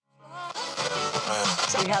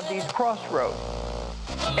we have these crossroads.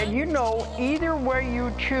 And you know, either way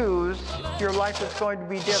you choose, your life is going to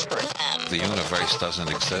be different. The universe doesn't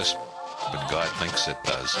exist, but God thinks it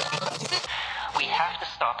does. We have to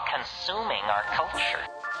stop consuming our culture.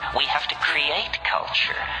 We have to create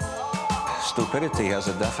culture. Stupidity has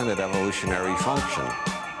a definite evolutionary function.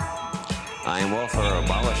 I am all for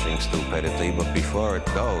abolishing stupidity, but before it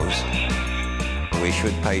goes, we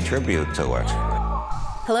should pay tribute to it.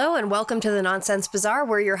 Hello and welcome to the Nonsense Bazaar.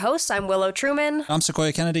 We're your hosts. I'm Willow Truman. I'm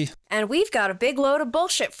Sequoia Kennedy. And we've got a big load of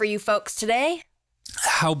bullshit for you folks today.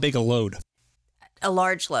 How big a load? A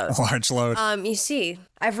large load. A large load. You see,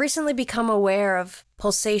 I've recently become aware of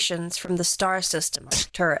pulsations from the star system,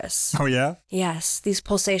 Arcturus. Oh, yeah? Yes, these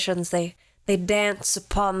pulsations, they dance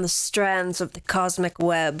upon the strands of the cosmic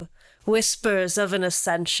web. Whispers of an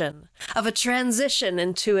ascension, of a transition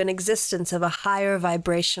into an existence of a higher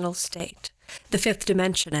vibrational state. The fifth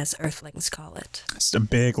dimension, as Earthlings call it. It's a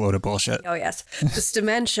big load of bullshit. Oh, yes. This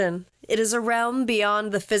dimension, it is a realm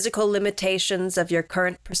beyond the physical limitations of your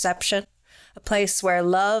current perception. A place where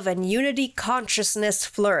love and unity consciousness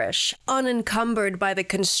flourish, unencumbered by the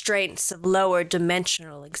constraints of lower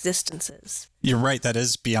dimensional existences. You're right, that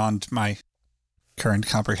is beyond my current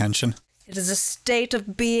comprehension. It is a state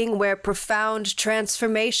of being where profound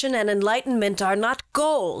transformation and enlightenment are not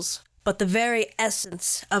goals, but the very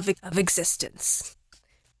essence of existence.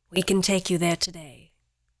 We can take you there today.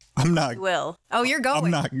 I'm not. You will. Oh, you're going.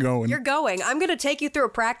 I'm not going. You're going. I'm going to take you through a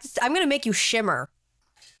practice. I'm going to make you shimmer.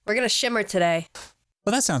 We're going to shimmer today.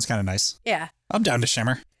 Well, that sounds kind of nice. Yeah. I'm down to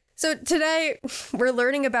shimmer. So today, we're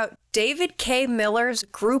learning about David K. Miller's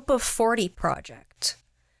Group of 40 project.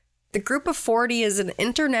 The Group of 40 is an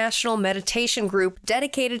international meditation group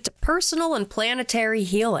dedicated to personal and planetary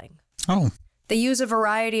healing. Oh. They use a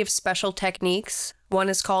variety of special techniques. One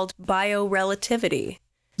is called biorelativity.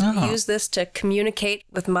 Oh. They use this to communicate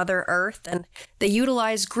with Mother Earth, and they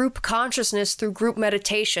utilize group consciousness through group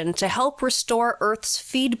meditation to help restore Earth's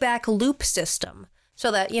feedback loop system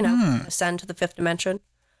so that, you know, ascend to the fifth dimension.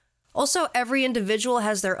 Also, every individual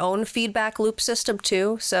has their own feedback loop system,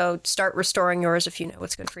 too, so start restoring yours if you know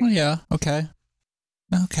what's good for you. Oh, yeah. Okay.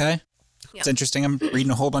 Yeah. Yeah. It's interesting. I'm reading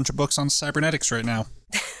a whole bunch of books on cybernetics right now.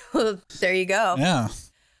 There you go. Yeah.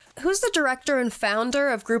 Who's the director and founder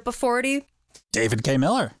of Group of 40? David K.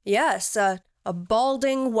 Miller. Yes, a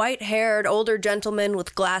balding, white-haired older gentleman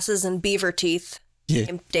with glasses and beaver teeth. Yeah.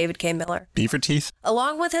 Named David K. Miller. Beaver teeth?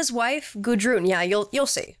 Along with his wife, Gudrun. Yeah, you'll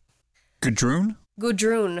see. Gudrun?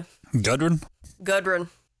 Gudrun. Gudrun?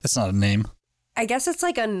 That's not a name. I guess it's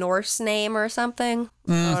like a Norse name or something.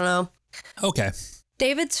 I don't know. Okay.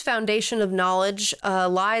 David's foundation of knowledge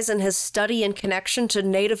lies in his study and connection to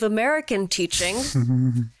Native American teaching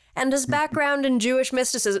and his background in Jewish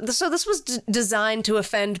mysticism. So this was designed to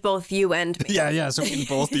offend both you and me. Yeah, so we can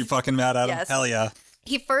both be fucking mad at him. Yes. Hell yeah.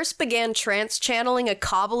 He first began trance-channeling a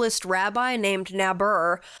Kabbalist rabbi named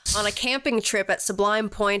Nabur on a camping trip at Sublime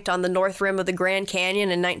Point on the north rim of the Grand Canyon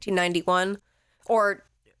in 1991. Or,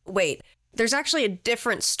 wait, there's actually a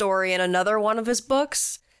different story in another one of his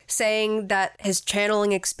books saying that his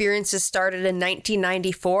channeling experiences started in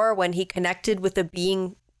 1994 when he connected with a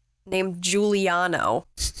being named Giuliano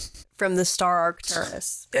from the star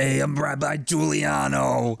Arcturus. Hey, I'm Rabbi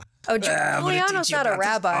Giuliano. Oh, Giuliano's not a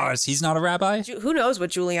rabbi. He's not a rabbi? Who knows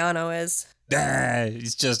what Giuliano is?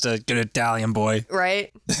 He's just a good Italian boy.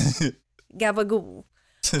 Right? Gabagool.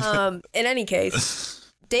 In any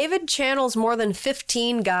case, David channels more than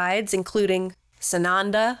 15 guides, including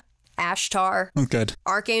Sananda, Ashtar, Good.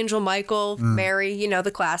 Archangel Michael, Mary, you know,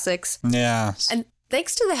 the classics. Yeah. And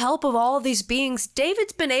thanks to the help of all of these beings,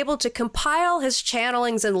 David's been able to compile his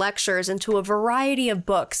channelings and lectures into a variety of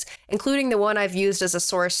books, including the one I've used as a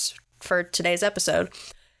source for today's episode.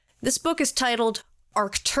 This book is titled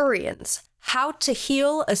Arcturians: How to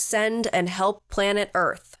Heal, Ascend, and Help Planet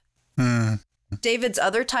Earth. David's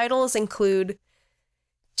other titles include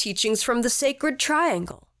Teachings from the Sacred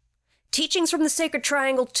Triangle, Teachings from the Sacred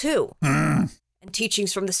Triangle 2, and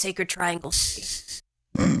Teachings from the Sacred Triangle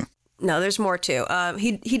 3. No, there's more too.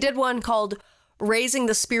 He did one called Raising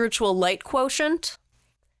the Spiritual Light Quotient,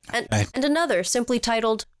 and another simply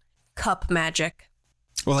titled Cup Magic.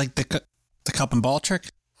 Well, like the cup and ball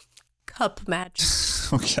trick? Cup Magic.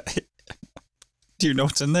 Okay. Do you know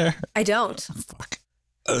what's in there? I don't. Fuck.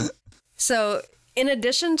 So, in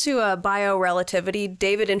addition to biorelativity,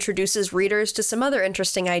 David introduces readers to some other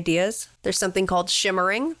interesting ideas. There's something called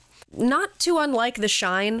shimmering, not too unlike the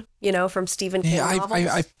shine, you know, from Stephen King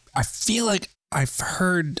novels. I feel like I've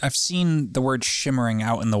seen the word shimmering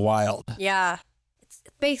out in the wild. Yeah, it's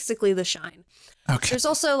basically the shine. Okay. There's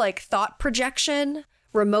also like thought projection,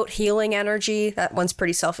 remote healing energy. That one's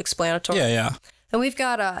pretty self-explanatory. Yeah. And we've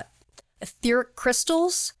got etheric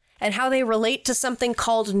crystals and how they relate to something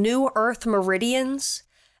called New Earth meridians,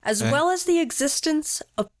 as well as the existence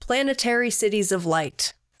of planetary cities of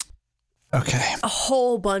light. Okay. A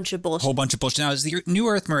whole bunch of bullshit. Now, is the New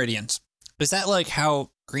Earth meridians, is that like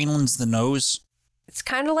how Greenland's the nose? It's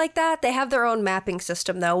kind of like that. They have their own mapping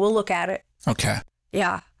system, though. We'll look at it. Okay.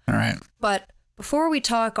 Yeah. All right. But before we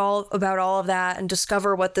talk about all of that and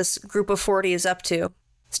discover what this group of 40 is up to,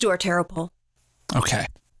 let's do our tarot poll. Okay.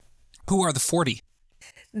 Who are the 40?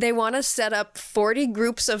 They want to set up 40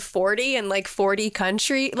 groups of 40 in like 40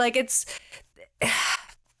 country. Like it's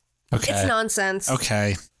nonsense.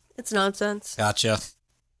 Okay. It's nonsense. Gotcha.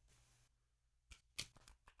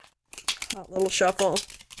 A little shuffle.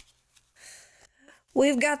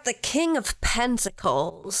 We've got the King of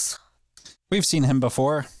Pentacles. We've seen him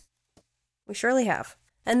before. We surely have.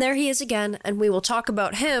 And there he is again, and we will talk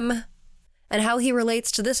about him and how he relates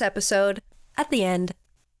to this episode at the end.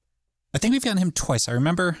 I think we've gotten him twice. I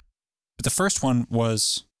remember the first one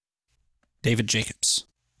was David Jacobs.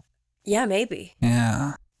 Yeah, maybe.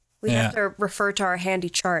 Yeah. We have to refer to our handy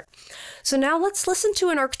chart. So now let's listen to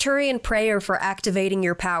an Arcturian prayer for activating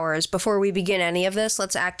your powers. Before we begin any of this,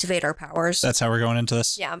 let's activate our powers. That's how we're going into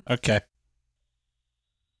this? Yeah. Okay.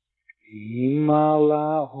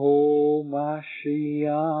 Imalaho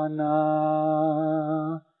Mashiana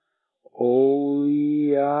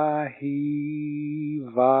Oliahi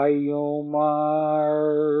Vayomar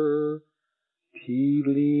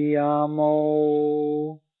Tiliamo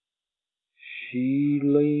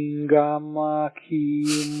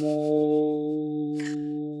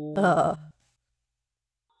Shilingamakimo.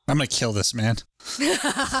 I'm going to kill this man.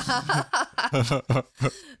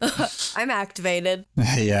 I'm activated.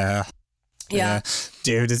 Yeah. Yeah.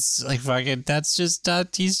 Dude, it's like fucking, that's just,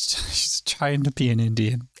 he's trying to be an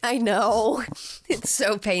Indian. I know. It's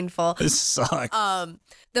so painful. This sucks.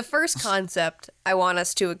 The first concept I want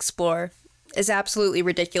us to explore is absolutely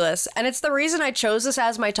ridiculous. And it's the reason I chose this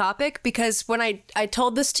as my topic, because when I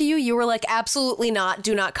told this to you, you were like, absolutely not,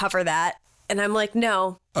 do not cover that. And I'm like,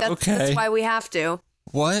 no, that's why we have to.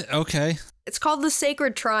 What? Okay. It's called the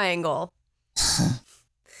Sacred Triangle.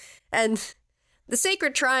 And the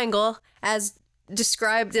Sacred Triangle, as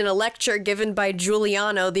described in a lecture given by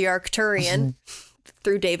Giuliano the Arcturian,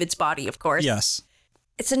 through David's body, of course. Yes.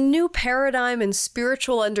 It's a new paradigm in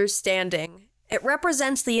spiritual understanding. It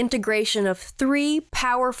represents the integration of three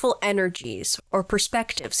powerful energies or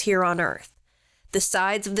perspectives here on Earth. The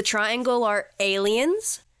sides of the triangle are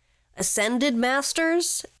aliens, ascended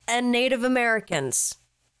masters, and Native Americans.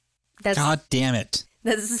 God damn it.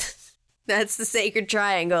 That's the Sacred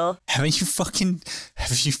Triangle. Haven't you fucking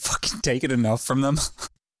taken enough from them?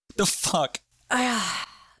 The fuck?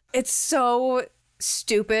 It's so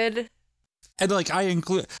stupid. And like, I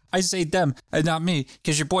say them and not me,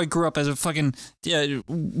 because your boy grew up as a fucking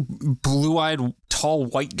blue-eyed, tall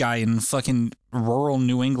white guy in fucking rural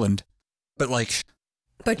New England. But like,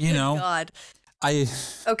 you know, God.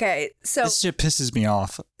 Okay, so this shit pisses me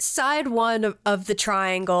off. Side one of the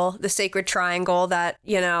triangle, the Sacred Triangle, that,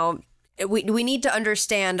 you know, we need to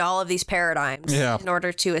understand all of these paradigms in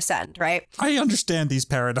order to ascend, right? I understand these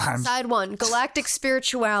paradigms. Side one, galactic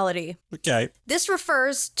spirituality. Okay. This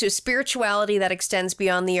refers to spirituality that extends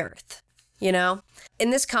beyond the Earth, you know?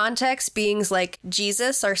 In this context, beings like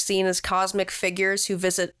Jesus are seen as cosmic figures who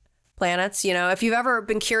visit planets, you know? If you've ever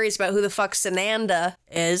been curious about who the fuck Sananda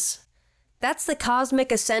is, that's the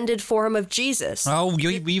cosmic ascended form of Jesus. Oh,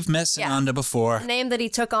 we've met Sananda before. The name that he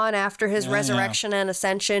took on after his resurrection and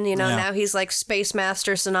ascension, you know, now he's like Space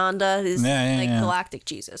Master Sananda, he's Galactic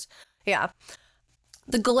Jesus. Yeah.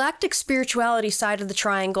 The galactic spirituality side of the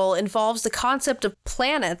triangle involves the concept of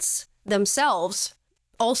planets themselves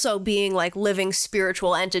also being like living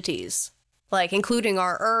spiritual entities, like including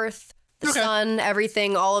our Earth, the sun,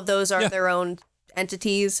 everything, all of those are their own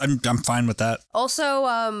entities. I'm fine with that.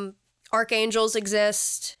 Also, archangels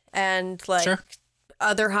exist, and like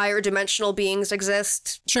other higher dimensional beings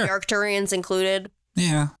exist. The Arcturians included.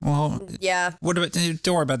 Yeah, well, yeah. What about,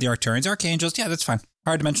 don't worry about the Arcturians. Archangels, yeah, that's fine.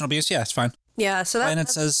 Higher dimensional beings, yeah, it's fine. Yeah, so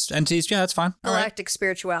planets as entities, yeah, that's fine. Galactic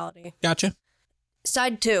spirituality. Gotcha.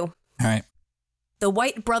 Side two. All right. The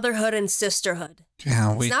White Brotherhood and Sisterhood.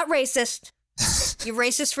 Yeah, it's not racist. You're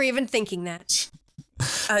racist for even thinking that.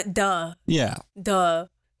 Duh. Yeah. Duh.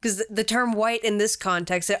 Because the term white in this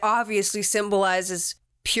context, it obviously symbolizes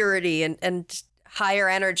purity and higher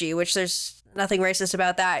energy, which there's nothing racist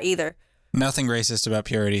about that either. Nothing racist about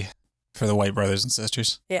purity for the white brothers and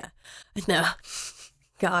sisters. Yeah. No.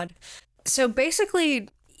 God. So basically,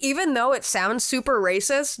 even though it sounds super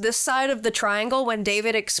racist, this side of the triangle, when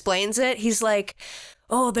David explains it, he's like,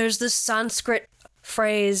 oh, there's this Sanskrit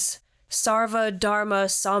phrase, Sarva Dharma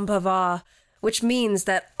Sambhava, which means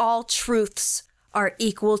that all truths are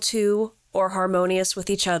equal to or harmonious with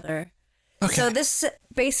each other. Okay. So this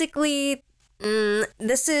basically,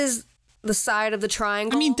 this is the side of the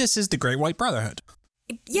triangle. I mean, this is the Great White Brotherhood.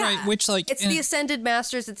 Yeah. Right? Which, like, it's the Ascended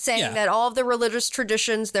Masters. It's saying that all of the religious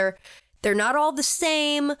traditions, they're not all the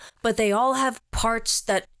same, but they all have parts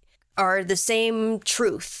that are the same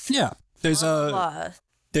truth. Yeah. There's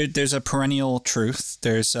there's a perennial truth.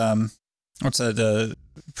 There's the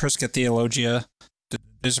Prisca Theologia.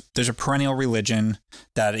 There's a perennial religion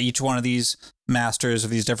that each one of these masters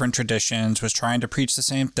of these different traditions was trying to preach the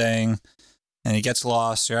same thing, and he gets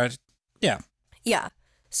lost, right? Yeah. Yeah.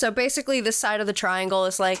 So basically this side of the triangle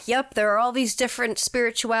is like, yep, there are all these different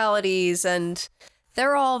spiritualities and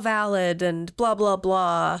they're all valid and blah, blah,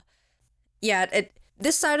 blah. Yeah,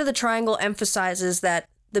 this side of the triangle emphasizes that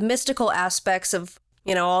the mystical aspects of,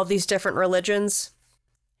 all these different religions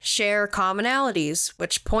share commonalities,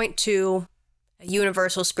 which point to a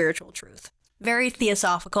universal spiritual truth. Very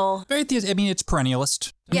theosophical. I mean, it's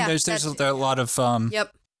perennialist. I mean, there's a lot of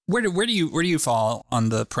Yep. Where do you fall on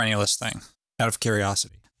the perennialist thing? Out of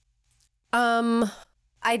curiosity.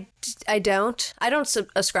 I don't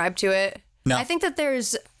ascribe to it. No. I think that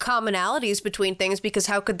there's commonalities between things because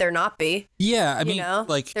how could there not be? Yeah, I mean,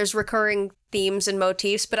 like there's recurring themes and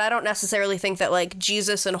motifs, but I don't necessarily think that like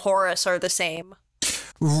Jesus and Horus are the same.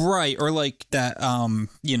 Right, or like that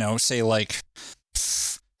say like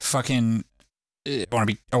fucking I want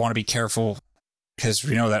to be careful because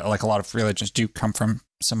we know that like a lot of religions do come from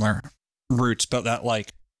similar roots, but that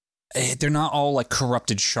like they're not all like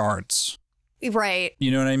corrupted shards. Right.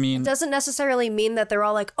 You know what I mean? It doesn't necessarily mean that they're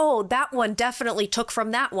all like, oh, that one definitely took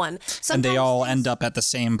from that one. Sometimes and they all end up at the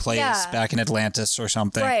same place back in Atlantis or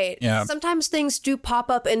something. Right. Yeah. Sometimes things do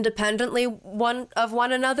pop up independently one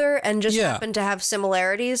another and just happen to have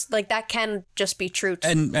similarities. Like that can just be true too.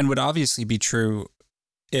 And would obviously be true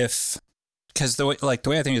because the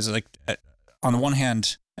way I think is like on the one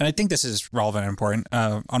hand, and I think this is relevant and important.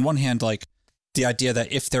 On one hand, like the idea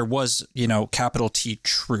that if there was, capital T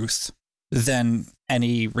truth, then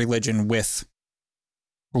any religion with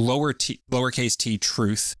lowercase t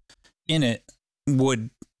truth in it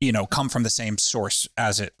would, come from the same source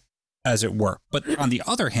as it were. But on the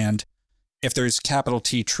other hand, if there's capital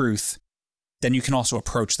T truth, then you can also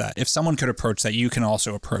approach that. If someone could approach that, you can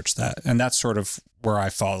also approach that. And that's sort of where I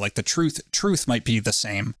fall. Like the truth might be the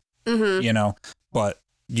same, but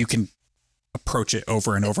you can approach it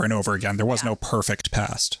over and over and over again. There was no perfect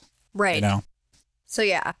past. Right. So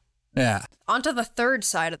yeah. Yeah. Onto the third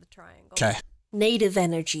side of the triangle. Okay. Native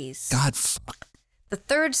energies. God, fuck. The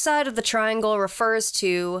third side of the triangle refers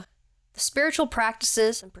to the spiritual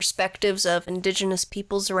practices and perspectives of indigenous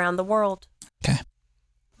peoples around the world. Okay.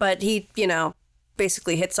 But he,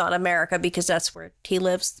 basically hits on America because that's where he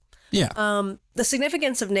lives. Yeah. The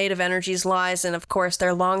significance of native energies lies in, of course,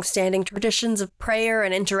 their long-standing traditions of prayer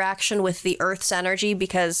and interaction with the Earth's energy,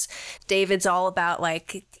 because David's all about,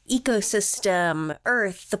 like, ecosystem,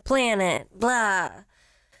 Earth, the planet, blah.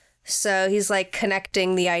 So he's, like,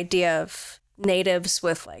 connecting the idea of natives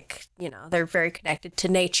with, like, they're very connected to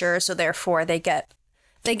nature, so therefore they get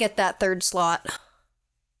that third slot.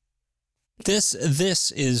 This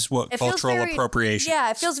is what cultural appropriation. Yeah,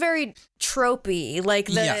 it feels very tropey, like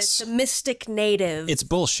the mystic native. It's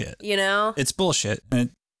bullshit. It's bullshit. And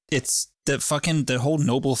it's the whole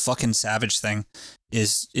noble fucking savage thing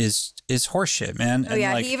is horseshit, man. Oh,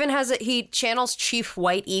 and he even he channels Chief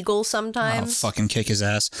White Eagle sometimes. I'll fucking kick his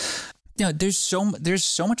ass. There's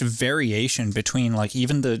so much variation between like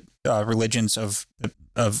even the religions of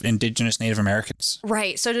indigenous Native Americans.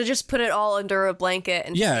 Right. So to just put it all under a blanket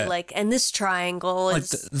and say like, and this triangle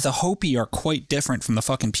is like the Hopi are quite different from the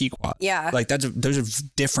fucking Pequot. Yeah. Like those are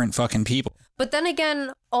different fucking people. But then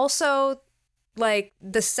again, also like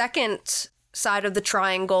the second side of the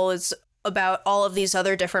triangle is about all of these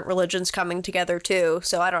other different religions coming together too.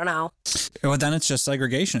 So I don't know. Well, then it's just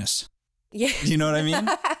segregationists. Yeah. You know what I mean?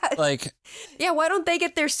 Like, yeah, why don't they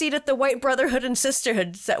get their seat at the White Brotherhood and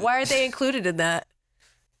Sisterhood? Why aren't they included in that?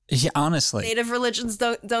 Yeah, honestly. Native religions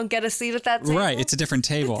don't get a seat at that table? Right, it's a different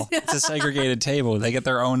table. It's a segregated table. They get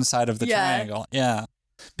their own side of the triangle. Yeah.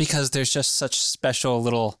 Because there's just such special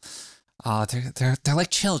little they're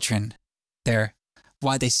like children. They're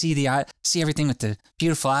why they see everything with the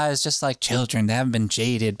beautiful eyes, just like children. They haven't been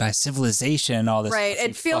jaded by civilization and all this. Right.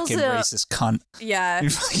 It feels fucking racist cunt. Yeah. You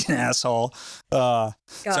fucking asshole.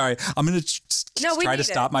 Sorry. I'm going to try to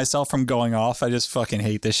stop myself from going off. I just fucking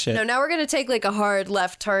hate this shit. No, now we're going to take like a hard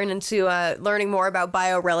left turn into learning more about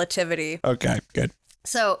biorelativity. Okay, good.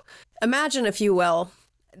 So imagine, if you will,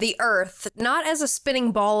 the Earth, not as a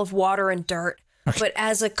spinning ball of water and dirt, but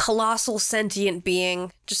as a colossal sentient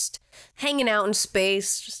being, just hanging out in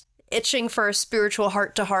space, just itching for a spiritual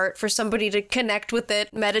heart-to-heart, for somebody to connect with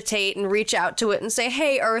it, meditate, and reach out to it and say,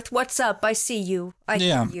 hey, Earth, what's up? I see you. I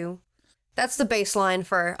hear you. That's the baseline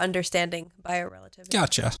for understanding biorelativity.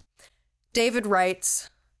 Gotcha. David writes,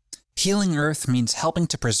 healing Earth means helping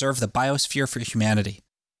to preserve the biosphere for humanity.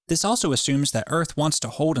 This also assumes that Earth wants to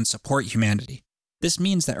hold and support humanity. This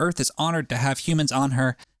means that Earth is honored to have humans on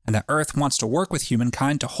her, and that Earth wants to work with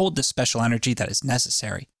humankind to hold the special energy that is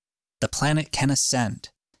necessary. The planet can ascend.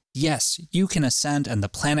 Yes, you can ascend, and the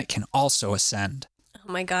planet can also ascend.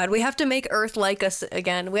 Oh my God, we have to make Earth like us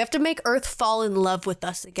again. We have to make Earth fall in love with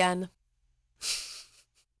us again.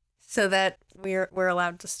 So that we're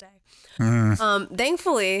allowed to stay.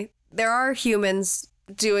 Thankfully, there are humans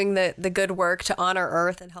doing the good work to honor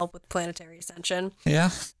Earth and help with planetary ascension. Yeah.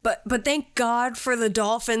 But thank God for the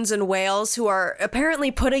dolphins and whales who are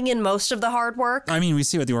apparently putting in most of the hard work. I mean, we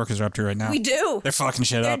see what the orcas are up to right now. We do. They're fucking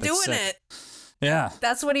shit up. They're doing it. Yeah.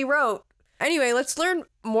 That's what he wrote. Anyway, let's learn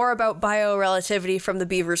more about biorelativity from the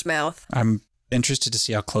beaver's mouth. I'm interested to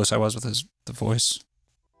see how close I was with the voice.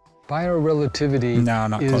 Biorelativity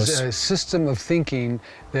close. is a system of thinking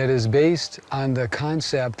that is based on the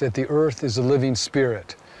concept that the Earth is a living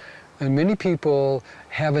spirit. And many people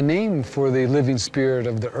have a name for the living spirit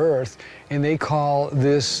of the Earth, and they call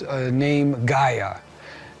this name Gaia.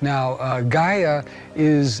 Now, Gaia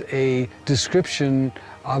is a description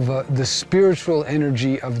of the spiritual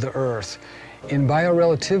energy of the Earth. In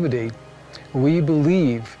biorelativity, we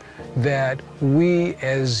believe that we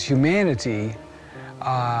as humanity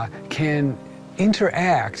can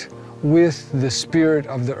interact with the spirit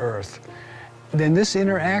of the Earth. Then this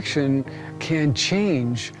interaction can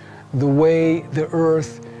change the way the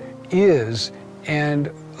Earth is, and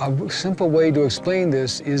a simple way to explain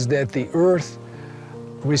this is that the Earth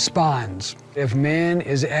responds. If man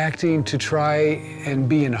is acting to try and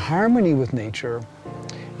be in harmony with nature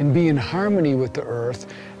and be in harmony with the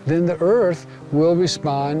Earth, then the Earth will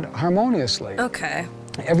respond harmoniously. Okay.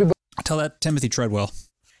 Everybody. Tell that Timothy Treadwell.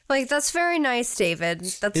 Like, that's very nice, David.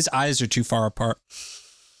 His eyes are too far apart.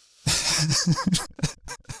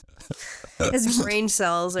 His brain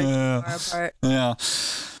cells are too far apart. Yeah.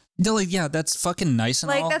 No, like, yeah, that's fucking nice and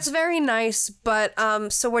like, all. that's very nice, but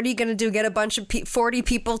so what are you gonna do? Get a bunch of 40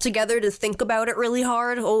 people together to think about it really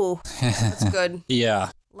hard? Oh, that's good. Yeah.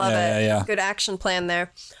 Love it. Yeah. Good action plan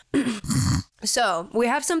there. So, we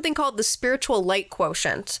have something called the spiritual light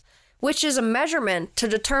quotient, which is a measurement to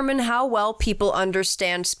determine how well people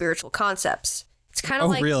understand spiritual concepts. It's kind of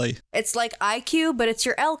like... really? It's like IQ, but it's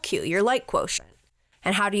your LQ, your light quotient.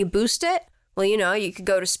 And how do you boost it? Well, you could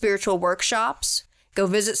go to spiritual workshops, go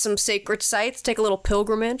visit some sacred sites, take a little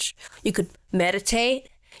pilgrimage. You could meditate.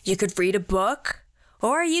 You could read a book.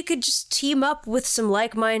 Or you could just team up with some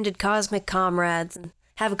like-minded cosmic comrades and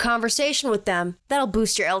have a conversation with them. That'll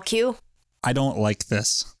boost your LQ. I don't like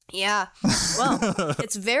this. Yeah. Well,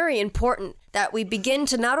 it's very important that we begin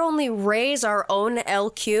to not only raise our own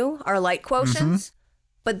LQ, our light quotients,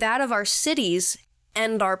 but that of our cities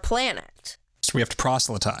and our planet. So we have to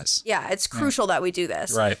proselytize. Yeah, it's crucial that we do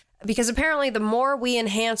this. Right. Because apparently the more we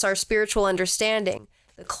enhance our spiritual understanding,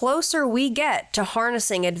 the closer we get to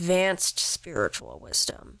harnessing advanced spiritual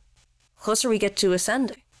wisdom. The closer we get to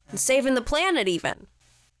ascending and saving the planet even.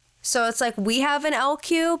 So it's like we have an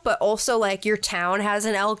LQ, but also like your town has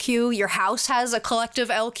an LQ. Your house has a collective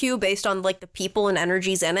LQ based on like the people and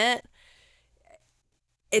energies in it.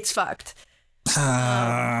 It's fucked.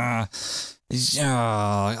 Yeah,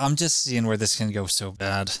 I'm just seeing where this can go so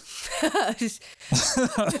bad.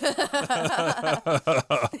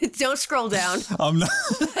 Don't scroll down. I'm not.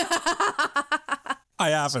 I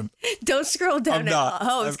haven't. Don't scroll down. I'm not.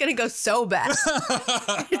 Oh, it's going to go so bad.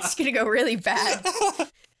 It's going to go really bad.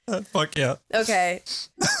 Fuck yeah. Okay.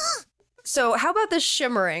 So how about this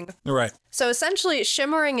shimmering? Right. So essentially,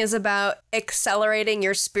 shimmering is about accelerating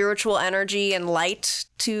your spiritual energy and light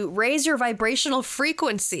to raise your vibrational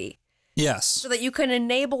frequency. Yes. So that you can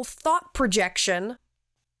enable thought projection.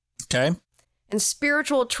 Okay. And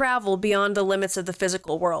spiritual travel beyond the limits of the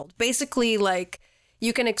physical world. Basically, like,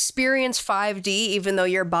 you can experience 5D even though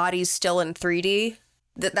your body's still in 3D.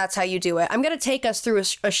 That's how you do it. I'm going to take us through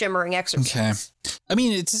a shimmering exercise. Okay. I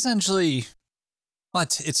mean, it's essentially Well,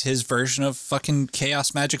 it's his version of fucking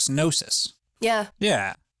Chaos Magic's Gnosis. Yeah.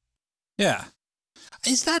 Yeah. Yeah.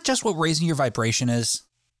 Is that just what raising your vibration is?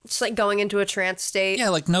 It's like going into a trance state. Yeah,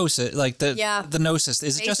 like Gnosis, like the Gnosis.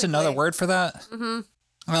 Is it just another Basically. word for that? Mm-hmm.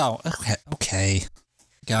 Oh, okay. Okay.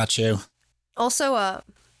 Got you. Also,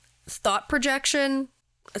 thought projection.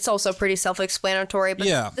 It's also pretty self-explanatory, but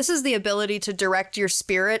Yeah. this is the ability to direct your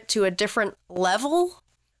spirit to a different level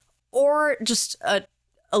or just a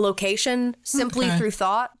location simply Okay. through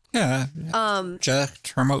thought. Yeah.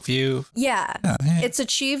 Project, remote view. Yeah. Yeah. It's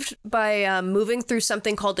achieved by moving through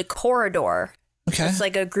something called a corridor. Okay. It's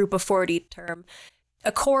like a group of 40 term.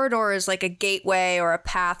 A corridor is like a gateway or a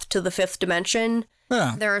path to the fifth dimension.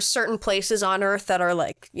 Yeah. There are certain places on Earth that are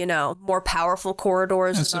like, more powerful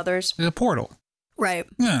corridors It's than others. a portal. Right.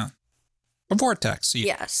 Yeah. A vortex.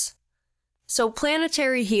 Yes. So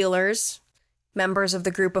planetary healers, members of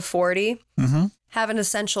the group of 40, Mm-hmm. have an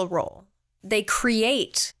essential role. They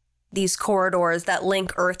create these corridors that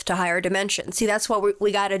link Earth to higher dimensions. See, that's what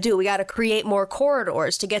we got to do. We got to create more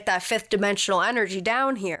corridors to get that fifth dimensional energy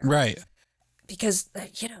down here. Right. Because,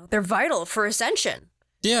 they're vital for ascension.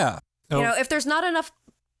 Yeah. If there's not enough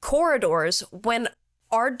corridors, when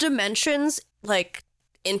our dimensions,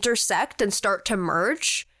 intersect and start to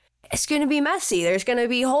merge, it's going to be messy. There's going to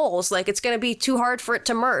be holes. It's going to be too hard for it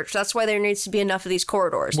to merge. That's why there needs to be enough of these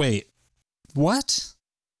corridors. Wait. What?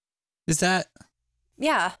 Is that...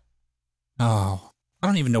 Yeah. Oh, I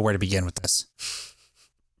don't even know where to begin with this.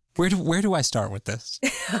 Where do I start with this?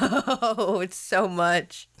 Oh, it's so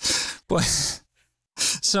much. But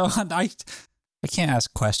so I can't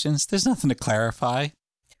ask questions. There's nothing to clarify.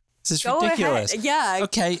 This is Go ridiculous. ahead. Yeah.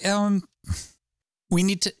 Okay. We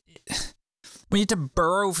need to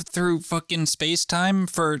burrow through fucking space time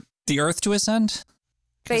for the Earth to ascend.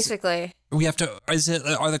 Basically. We have to.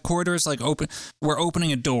 Are the corridors open? We're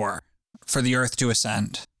opening a door for the Earth to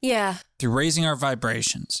ascend. Yeah. Through raising our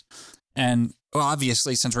vibrations. And well,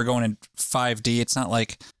 obviously, since we're going in 5D, it's not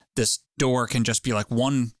like this door can just be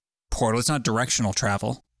one portal. It's not directional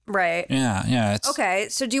travel. Right. Yeah. It's, Okay.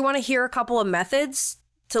 So do you want to hear a couple of methods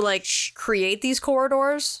to create these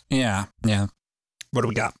corridors? Yeah. What do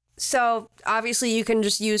we got? So obviously you can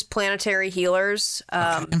just use planetary healers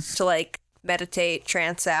to meditate,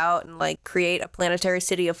 trance out, and create a planetary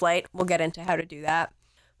city of light. We'll get into how to do that.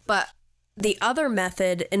 But the other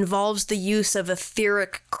method involves the use of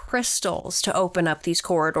etheric crystals to open up these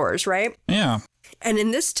corridors, right? Yeah. And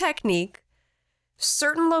in this technique,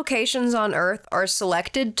 certain locations on Earth are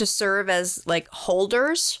selected to serve as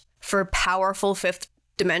holders for powerful fifth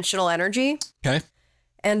dimensional energy. Okay.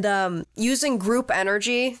 And using group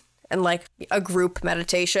energy and a group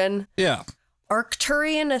meditation, Yeah.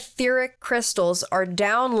 Arcturian etheric crystals are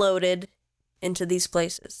downloaded into these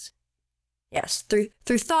places. Yes, through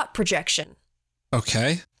thought projection.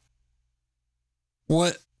 Okay.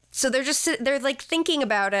 What? So they're thinking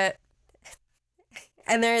about it,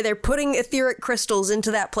 and they're putting etheric crystals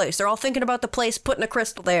into that place. They're all thinking about the place, putting a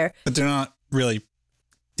crystal there. But they're not really.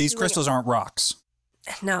 These crystals aren't rocks.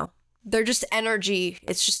 No, they're just energy.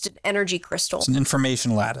 It's just an energy crystal. It's an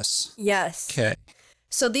information lattice. Yes. Okay.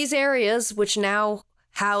 So these areas, which now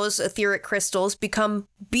house etheric crystals, become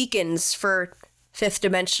beacons for fifth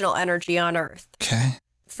dimensional energy on Earth. Okay.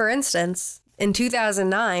 For instance, in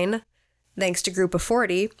 2009, thanks to Group of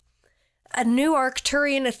 40, a new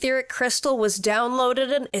Arcturian etheric crystal was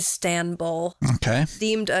downloaded in Istanbul, Okay.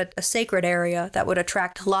 deemed a sacred area that would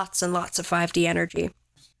attract lots and lots of 5D energy.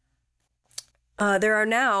 There are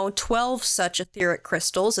now 12 such etheric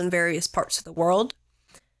crystals in various parts of the world,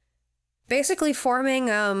 basically forming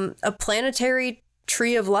a planetary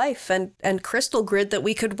tree of life and crystal grid that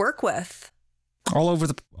we could work with. All over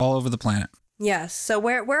the planet. Yes. So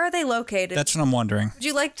where are they located? That's what I'm wondering. Would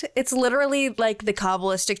you like to? It's literally like the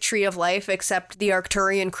Kabbalistic tree of life, except the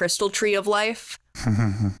Arcturian crystal tree of life.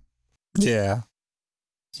 Yeah.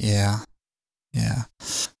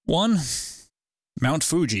 One, Mount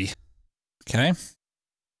Fuji. Okay.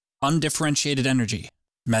 Undifferentiated energy.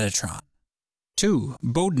 Metatron. 2,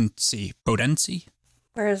 Bodensee. Bodensee?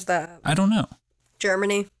 Where is that? I don't know.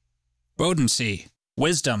 Germany. Bodensee.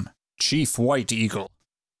 Wisdom. Chief White Eagle.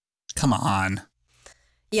 Come on.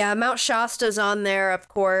 Yeah, Mount Shasta's on there, of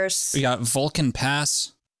course. We got Vulcan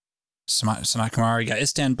Pass. Sanakamara. You got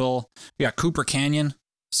Istanbul. We got Cooper Canyon.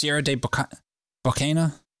 Sierra de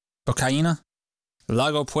Bocaina.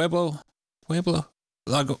 Lago Pueblo.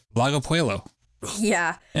 Lago Pueblo.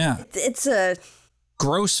 Yeah. Yeah. It's a...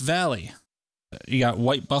 Gross Valley. You got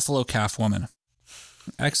White Buffalo Calf Woman.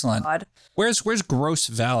 Excellent. God. Where's Gross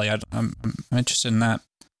Valley? I'm interested in that.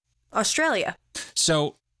 Australia.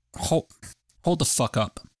 So, hold the fuck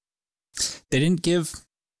up. They didn't give.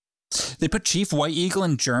 They put Chief White Eagle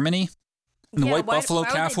in Germany and the White Buffalo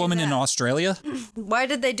Calf Woman in Australia. Why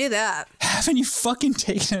did they do that? Haven't you fucking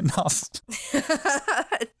taken enough?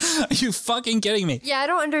 Are you fucking kidding me? Yeah, I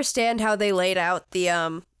don't understand how they laid out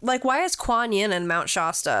the, like, why is Kuan Yin in Mount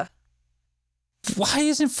Shasta? Why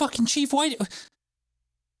isn't fucking Chief White?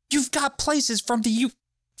 You've got places from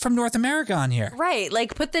North America on here. Right,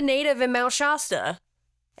 like, put the native in Mount Shasta.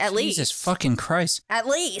 At least. Jesus fucking Christ. At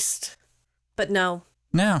least. But no.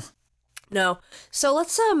 No. No. So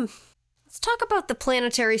let's talk about the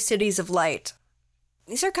planetary cities of light.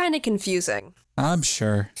 These are kind of confusing. I'm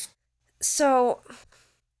sure. So,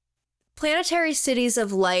 planetary cities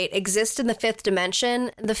of light exist in the fifth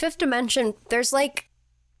dimension. The fifth dimension, there's like,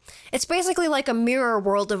 it's basically like a mirror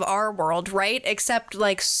world of our world, right? Except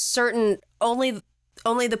like certain, only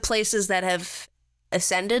the places that have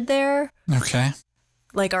ascended there. Okay.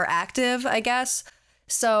 Like are active, I guess.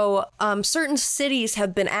 So certain cities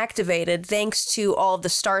have been activated thanks to all of the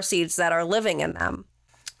starseeds that are living in them.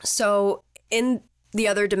 So in the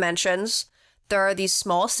other dimensions, there are these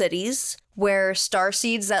small cities where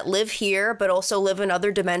starseeds that live here but also live in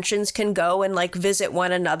other dimensions can go and like visit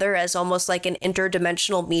one another as almost like an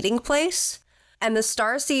interdimensional meeting place. And the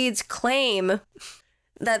starseeds claim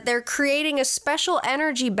that they're creating a special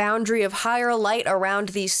energy boundary of higher light around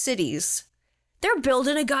these cities. They're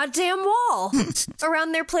building a goddamn wall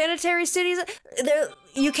around their planetary cities.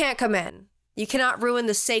 You can't come in. You cannot ruin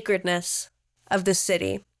the sacredness of the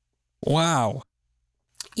city. Wow.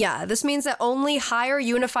 Yeah, this means that only higher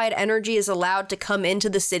unified energy is allowed to come into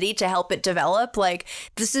the city to help it develop. Like,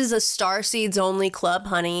 this is a Starseeds only club,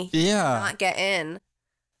 honey. Yeah. You cannot get in.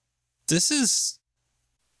 This is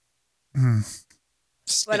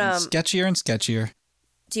But, sketchier and sketchier.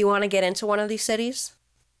 Do you want to get into one of these cities?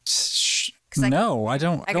 No, I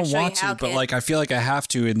don't want to, but like I feel like I have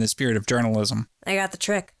to in the spirit of journalism. I got the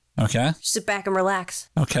trick. Okay. Just sit back and relax.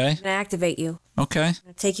 Okay. I'm gonna activate you. Okay. I'm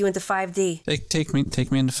gonna take you into 5D. Take me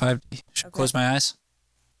into 5D. Should I close my eyes?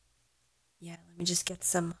 Yeah, let me just get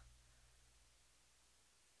some.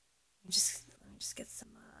 Let me just get some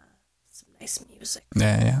nice music.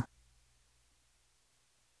 Yeah.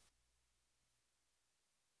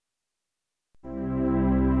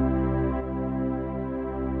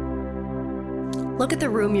 Look at the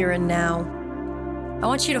room you're in now. I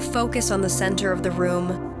want you to focus on the center of the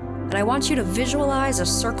room, and I want you to visualize a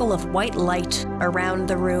circle of white light around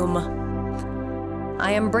the room.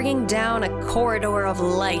 I am bringing down a corridor of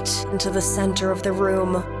light into the center of the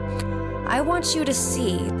room. I want you to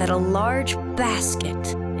see that a large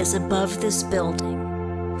basket is above this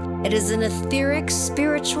building. It is an etheric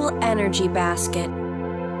spiritual energy basket.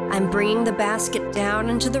 I'm bringing the basket down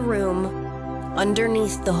into the room,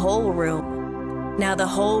 underneath the whole room. Now the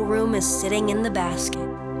whole room is sitting in the basket.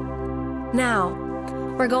 Now,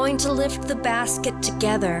 we're going to lift the basket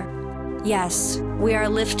together. Yes, we are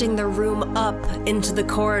lifting the room up into the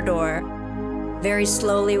corridor. Very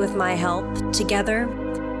slowly with my help, together,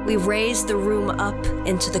 we raise the room up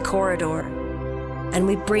into the corridor. And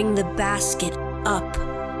we bring the basket up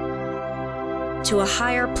to a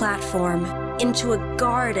higher platform, into a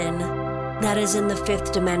garden that is in the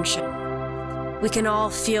fifth dimension. We can all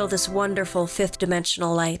feel this wonderful fifth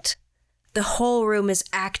dimensional light. The whole room is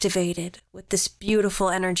activated with this beautiful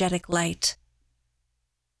energetic light.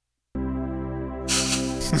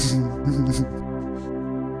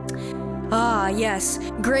 Ah, yes,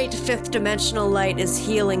 great fifth dimensional light is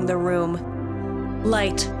healing the room.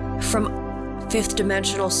 Light from fifth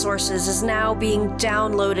dimensional sources is now being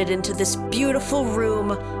downloaded into this beautiful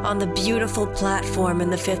room on the beautiful platform in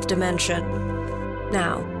the fifth dimension.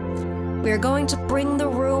 Now, we are going to bring the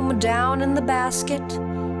room down in the basket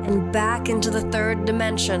and back into the third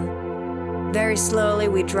dimension. Very slowly,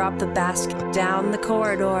 we drop the basket down the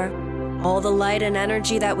corridor. All the light and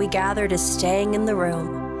energy that we gathered is staying in the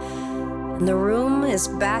room. And the room is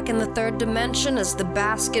back in the third dimension as the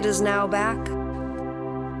basket is now back.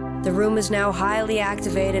 The room is now highly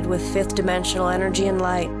activated with fifth dimensional energy and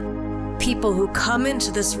light. People who come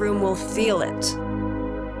into this room will feel it.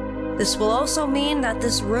 This will also mean that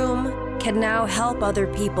this room can now help other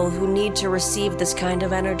people who need to receive this kind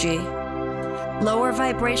of energy. Lower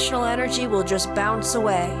vibrational energy will just bounce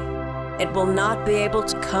away. It will not be able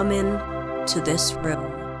to come in to this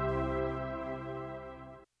room.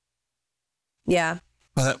 Yeah.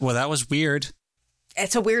 Well, that was weird.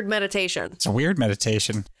 It's a weird meditation. It's a weird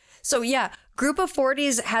meditation. So yeah, Group of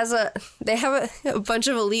 40s they have a bunch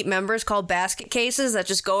of elite members called basket cases that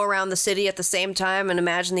just go around the city at the same time and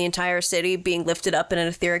imagine the entire city being lifted up in an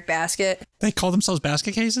etheric basket. They call themselves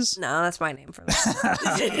basket cases? No, that's my name for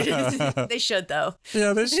them. They should, though.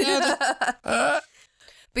 Yeah, they should.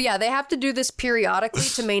 But yeah, they have to do this periodically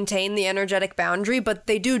to maintain the energetic boundary, but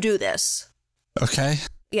they do this. Okay.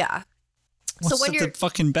 Yeah. What's so when the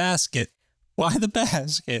fucking basket? Why the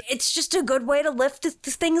basket? It's just a good way to lift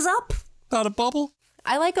things up. Not a bubble?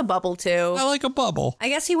 I like a bubble, too. I like a bubble. I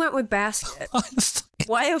guess he went with basket.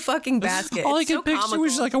 Why a fucking basket? All I It's could so picture comical.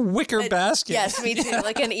 was like a wicker basket. Yes, me too. Yeah.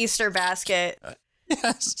 Like an Easter basket.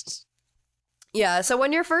 Yes. Yeah, so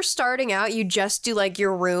when you're first starting out, you just do like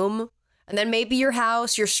your room, and then maybe your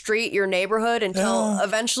house, your street, your neighborhood, until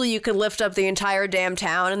eventually you can lift up the entire damn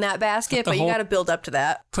town in that basket, but you gotta build up to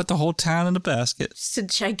that. Put the whole town in a basket. It's a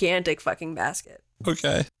gigantic fucking basket.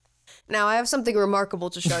 Okay. Now, I have something remarkable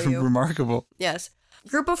to show you. Remarkable. Yes.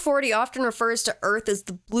 Group of 40 often refers to Earth as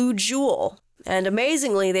the blue jewel, and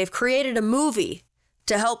amazingly, they've created a movie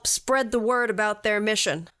to help spread the word about their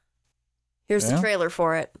mission. Here's the trailer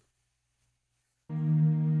for it.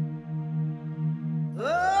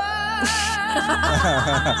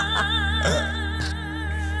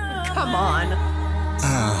 Come on.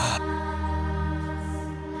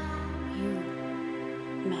 You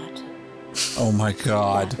matter. Oh my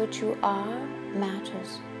God. That what you are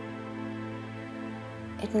matters.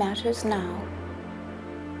 It matters now.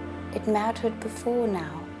 It mattered before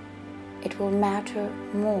now. It will matter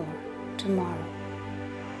more tomorrow.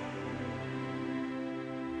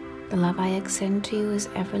 The love I extend to you is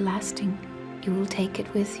everlasting. You will take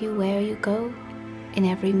it with you where you go, in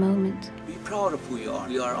every moment. Be proud of who you are.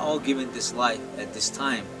 We are all given this life at this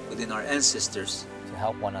time within our ancestors to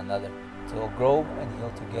help one another, to grow and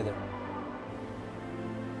heal together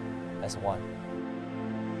as one.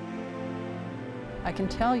 I can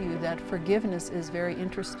tell you that forgiveness is very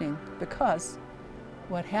interesting because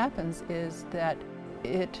what happens is that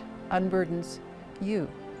it unburdens you,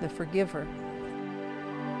 the forgiver.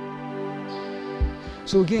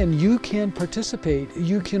 So again, you can participate,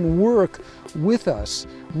 you can work with us,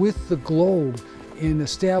 with the globe, in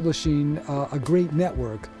establishing a great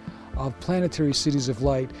network of planetary cities of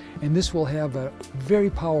light, and this will have a very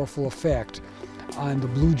powerful effect on the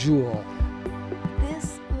blue jewel.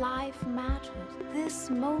 This life matters. This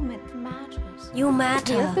moment matters. You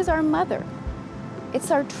matter. The Earth is our mother. It's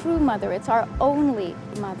our true mother. It's our only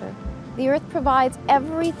mother. The Earth provides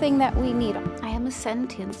everything that we need. I am a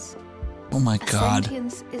sentience. Oh my God.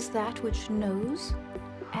 Sentience is that which knows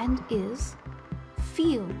and is,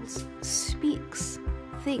 feels, speaks,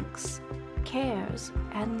 thinks, cares,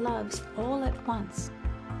 and loves all at once.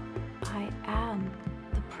 I am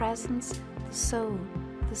the presence, the soul,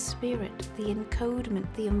 the spirit, the encodement,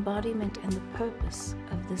 the embodiment, and the purpose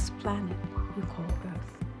of this planet you call Earth.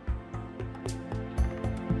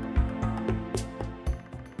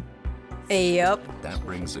 Yep. That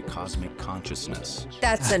brings a cosmic consciousness.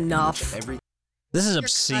 That's enough. This is cut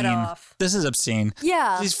obscene. off. This is obscene.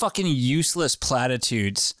 Yeah. These fucking useless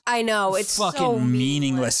platitudes. I know, it's fucking so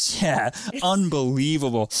meaningless. Yeah.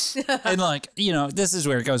 Unbelievable. And like, you know, this is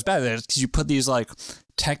where it goes bad because you put these like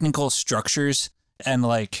technical structures and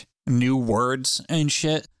like new words and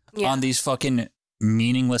shit on these fucking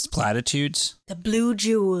meaningless platitudes. The blue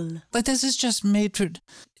jewel. Like this is just made for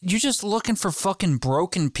you're just looking for fucking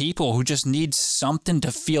broken people who just need something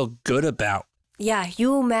to feel good about. Yeah,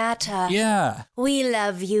 you matter. Yeah. We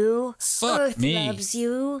love you. Fuck Earth me. loves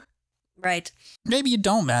you. Right. Maybe you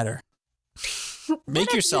don't matter. Make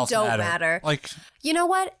if you yourself don't matter? Like You know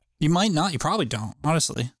what? you might not. You probably don't.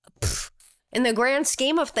 Honestly. In the grand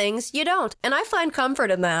scheme of things, you don't. And I find comfort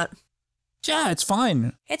in that. Yeah, it's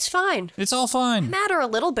fine. It's fine. It's all fine. Matter a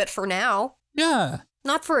little bit for now. Yeah.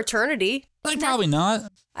 Not for eternity. Like probably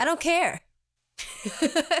not. I don't care.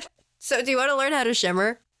 So do you want to learn how to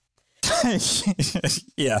shimmer?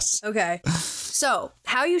 Yes. Okay. So,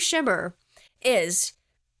 how you shimmer is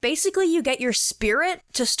basically you get your spirit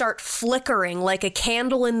to start flickering like a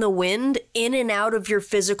candle in the wind in and out of your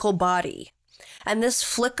physical body. And this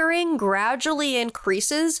flickering gradually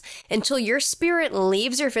increases until your spirit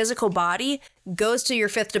leaves your physical body, goes to your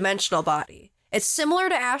fifth dimensional body. It's similar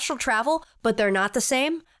to astral travel, but they're not the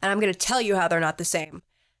same, and I'm going to tell you how they're not the same.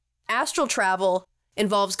 Astral travel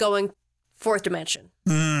involves going fourth dimension.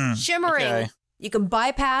 Shimmering, okay. You can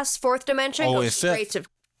bypass fourth dimension, Oh, go wait, straight to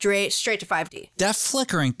 5D. That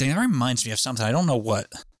flickering thing, that reminds me of something. I don't know what.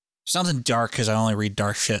 Something dark because I only read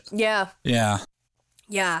dark shit. Yeah. Yeah.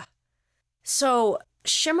 Yeah. So,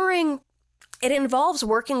 shimmering, it involves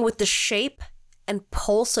working with the shape and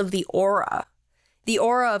pulse of the aura. The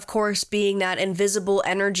aura, of course, being that invisible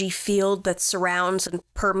energy field that surrounds and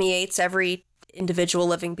permeates every individual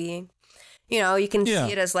living being. You know, you can see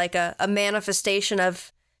it as like a manifestation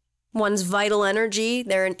of one's vital energy,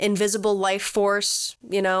 their invisible life force,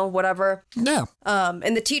 you know, whatever. Yeah.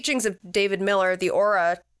 In the teachings of David Miller, the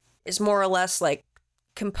aura is more or less like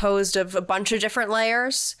composed of a bunch of different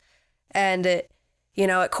layers, and it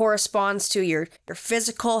corresponds to your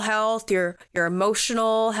physical health, your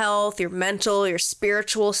emotional health, your mental, your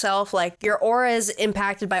spiritual self. Like, your aura is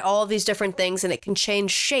impacted by all of these different things, and it can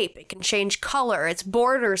change shape, it can change color, its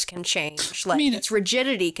borders can change, like its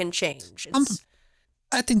rigidity can change.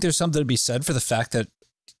 I think there's something to be said for the fact that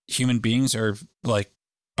human beings are like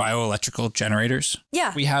bioelectrical generators.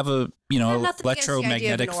 Yeah. We have a,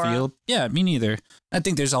 electromagnetic field. Yeah, me neither. I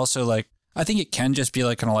think there's also I think it can just be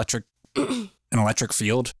like an electric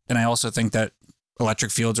field. And I also think that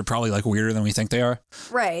electric fields are probably like weirder than we think they are.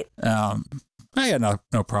 Right. I got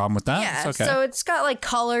no problem with that. Yeah, it's okay. So it's got like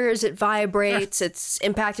colors, it vibrates, it's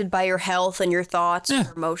impacted by your health and your thoughts and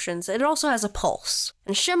your emotions. It also has a pulse.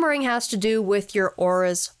 And shimmering has to do with your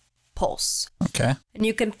aura's pulse. Okay. And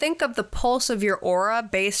you can think of the pulse of your aura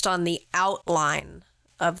based on the outline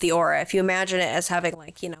of the aura. If you imagine it as having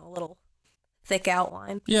a little thick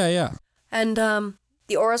outline. Yeah, yeah. And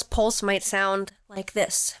the aura's pulse might sound like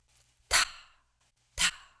this. Ta,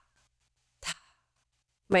 ta, ta.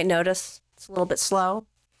 You might notice it's a little bit slow.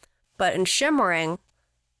 But in shimmering,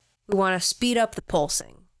 we want to speed up the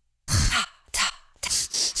pulsing. Ta, ta, ta.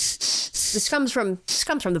 This comes from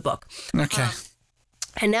the book. Okay.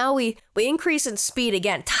 And now we increase in speed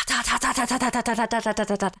again. Ta ta ta ta ta ta ta ta ta ta ta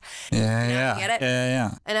ta ta. Yeah. Get it?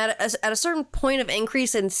 Yeah. And at a certain point of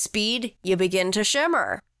increase in speed, you begin to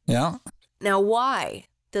shimmer. Yeah. Now, why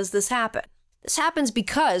does this happen? This happens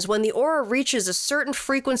because when the aura reaches a certain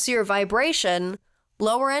frequency or vibration,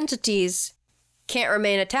 lower entities can't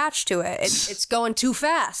remain attached to it. It's going too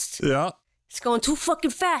fast. Yeah. It's going too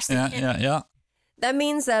fucking fast. Yeah. That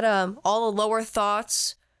means that all the lower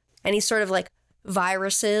thoughts, any sort of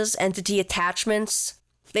viruses, entity attachments,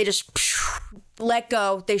 they just let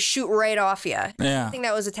go. They shoot right off you. Yeah. Everything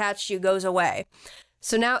that was attached to you goes away.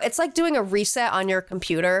 So now it's like doing a reset on your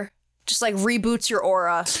computer. Just reboots your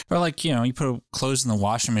aura. Or you put clothes in the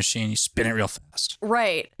washing machine, you spin it real fast.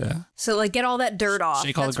 Right. Yeah. So get all that dirt off.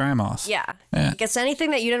 Shake all the grime off. Yeah. Yeah. It gets anything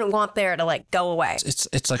that you didn't want there to go away.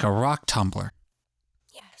 It's like a rock tumbler.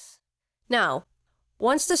 Yes. Now,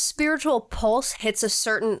 once the spiritual pulse hits a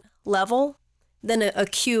certain level, then a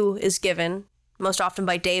cue is given, most often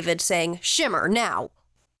by David, saying, "Shimmer now."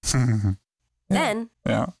 Then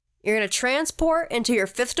you're going to transport into your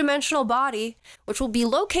fifth dimensional body, which will be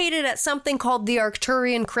located at something called the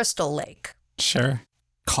Arcturian Crystal Lake. Sure.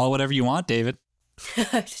 Call whatever you want, David.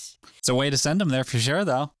 It's a way to send them there for sure,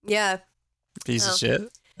 though. Yeah. Piece of shit.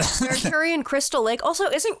 The Arcturian Crystal Lake also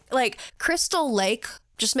isn't Crystal Lake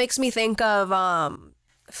just makes me think of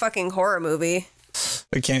fucking horror movie.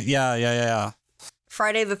 I can't. Yeah.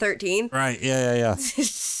 Friday the 13th. Right. Yeah.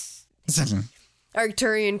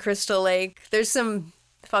 Arcturian Crystal Lake. There's some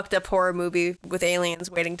fucked up horror movie with aliens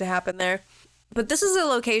waiting to happen there. But this is a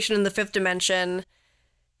location in the fifth dimension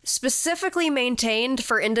specifically maintained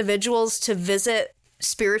for individuals to visit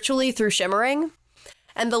spiritually through shimmering.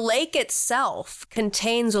 And the lake itself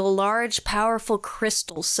contains a large, powerful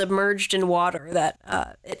crystal submerged in water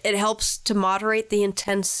that it helps to moderate the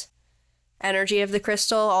intense energy of the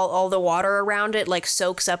crystal. All the water around it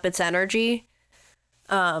soaks up its energy.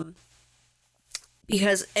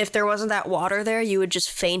 Because if there wasn't that water there, you would just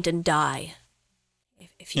faint and die.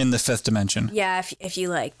 If you, in the fifth dimension. Yeah, if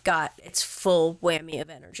you got its full whammy of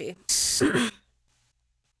energy.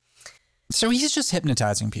 So he's just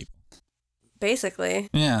hypnotizing people. Basically.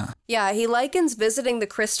 Yeah. Yeah, he likens visiting the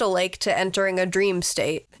crystal lake to entering a dream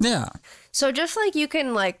state. Yeah. So just you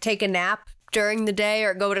can take a nap during the day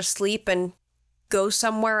or go to sleep and go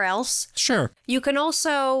somewhere else. Sure. You can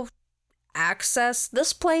also access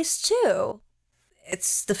this place too.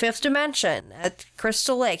 It's the fifth dimension at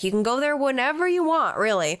Crystal Lake. You can go there whenever you want,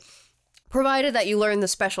 really, provided that you learn the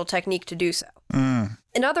special technique to do so. Mm.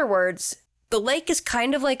 In other words, the lake is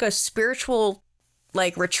kind of like a spiritual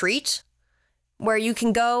retreat where you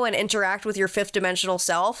can go and interact with your fifth dimensional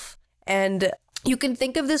self. And you can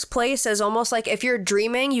think of this place as almost like if you're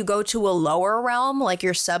dreaming, you go to a lower realm, like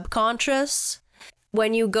your subconscious.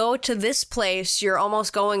 When you go to this place, you're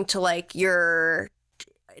almost going to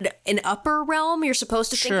an upper realm. You're supposed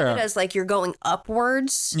to think of it as you're going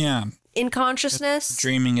upwards. Yeah. In consciousness.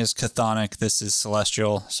 Dreaming is chthonic. This is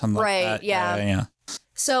celestial. Something like that. Right, yeah. Yeah.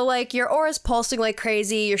 So your aura's pulsing like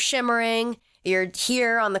crazy. You're shimmering. You're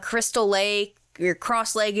here on the Crystal Lake. you're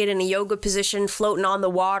cross-legged in a yoga position, floating on the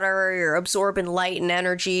water, you're absorbing light and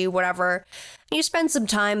energy, whatever. And you spend some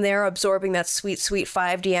time there absorbing that sweet, sweet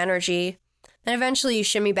 5D energy. And eventually you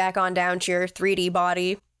shimmy back on down to your 3D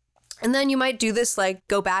body. And then you might do this, like,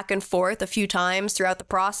 go back and forth a few times throughout the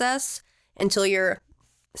process until you're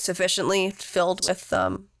sufficiently filled with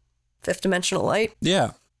fifth dimensional light.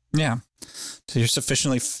 Yeah. Yeah. So you're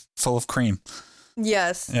sufficiently full of cream.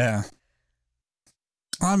 Yes. Yeah.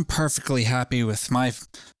 I'm perfectly happy with my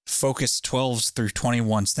focus 12s through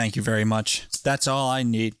 21s. Thank you very much. That's all I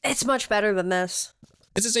need. It's much better than this.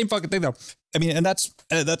 It's the same fucking thing, though. I mean, and that's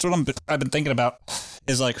what I've been thinking about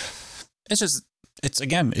is like, it's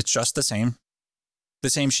just the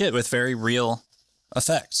same shit with very real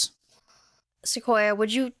effects. Sequoia,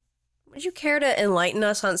 would you care to enlighten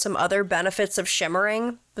us on some other benefits of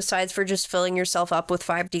shimmering besides for just filling yourself up with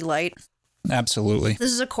 5D light? Absolutely.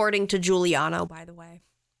 This is according to Giuliano, by the way.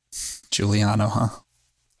 Giuliano, huh?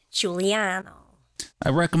 Giuliano. I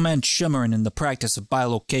recommend shimmering in the practice of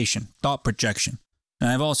bilocation, thought projection, and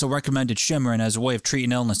I've also recommended shimmering as a way of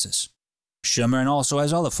treating illnesses. Shimmering also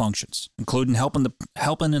has other functions, including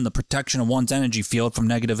helping in the protection of one's energy field from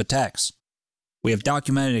negative attacks. We have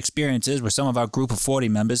documented experiences where some of our group of 40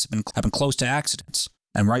 members have been close to accidents,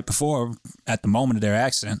 and right before, at the moment of their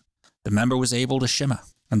accident, the member was able to shimmer,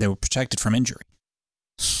 and they were protected from injury.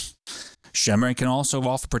 Shimmering can also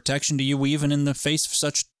offer protection to you even in the face of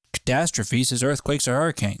such catastrophes as earthquakes or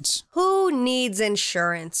hurricanes. Who needs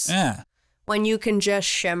insurance? Yeah. When you can just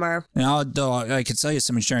shimmer. Now, I could sell you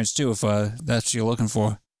some insurance too if that's what you're looking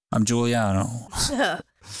for. I'm Giuliano.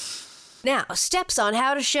 Now, steps on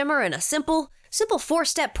how to shimmer in a simple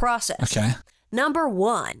 4-step process. Okay. Number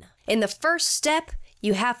 1. In the first step,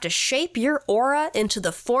 you have to shape your aura into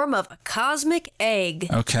the form of a cosmic egg.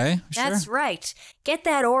 Okay, sure. That's right. Get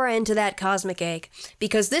that aura into that cosmic egg,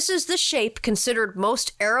 because this is the shape considered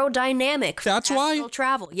most aerodynamic for astral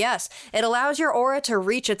travel. Yes, it allows your aura to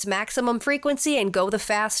reach its maximum frequency and go the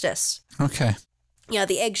fastest. Okay. Yeah,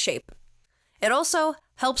 the egg shape. It also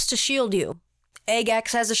helps to shield you. Egg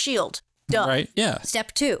acts as a shield. Duh. Right, yeah.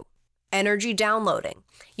 Step 2, energy downloading.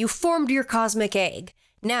 You formed your cosmic egg.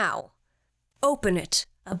 Now, open it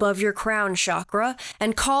above your crown chakra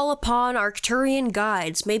and call upon Arcturian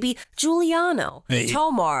guides, maybe Giuliano,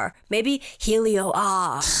 Tomar, maybe Helio.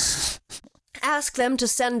 Ask them to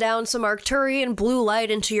send down some Arcturian blue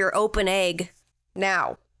light into your open egg.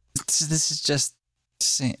 Now. This is just...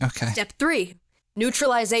 Okay. Step 3,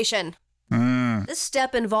 neutralization. This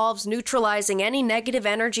step involves neutralizing any negative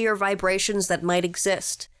energy or vibrations that might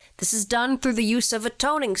exist. This is done through the use of a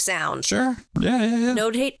toning sound. Sure. Yeah.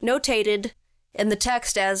 Notated in the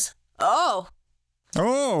text as, oh.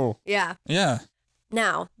 Oh. Yeah. Yeah.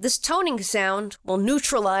 Now, this toning sound will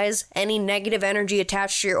neutralize any negative energy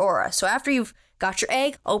attached to your aura. So after you've got your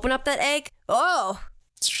egg, open up that egg. Oh.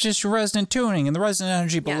 It's just your resonant tuning and the resonant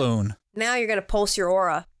energy balloon. Now you're going to pulse your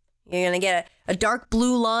aura. You're going to get a dark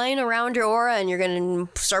blue line around your aura and you're going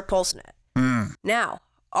to start pulsing it. Now,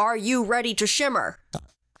 are you ready to shimmer?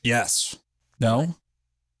 Yes. No?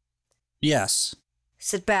 Yes.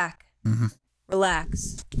 Sit back.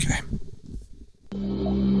 Relax. Okay.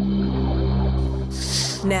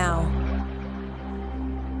 Now,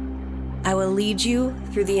 I will lead you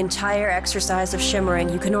through the entire exercise of shimmering.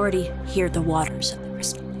 You can already hear the waters of the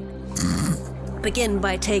crystal lake. Begin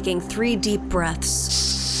by taking 3 deep breaths.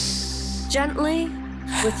 Gently,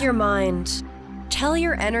 with your mind, tell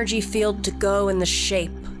your energy field to go in the shape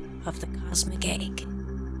of the cosmic egg.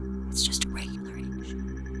 It's just a regular egg shape.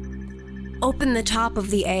 Open the top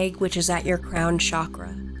of the egg, which is at your crown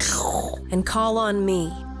chakra, and call on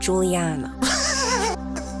me, Giuliano.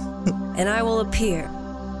 And I will appear.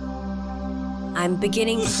 I'm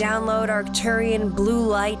beginning to download Arcturian blue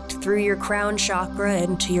light through your crown chakra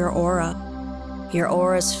into your aura. Your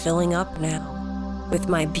aura's filling up now with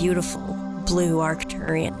my beautiful blue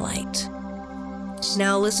Arcturian light.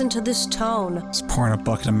 Now listen to this tone. It's pouring a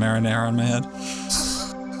bucket of marinara on my head.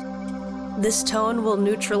 This tone will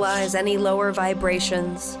neutralize any lower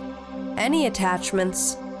vibrations, any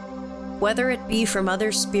attachments, whether it be from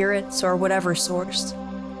other spirits or whatever source.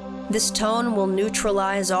 This tone will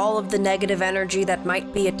neutralize all of the negative energy that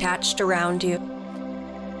might be attached around you.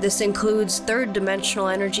 This includes third-dimensional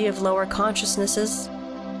energy of lower consciousnesses.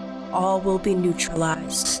 All will be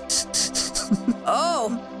neutralized.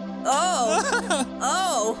 Oh!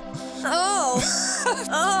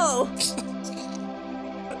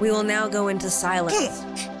 We will now go into silence.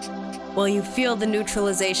 While you feel the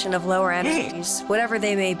neutralization of lower energies, whatever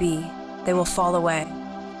they may be, they will fall away.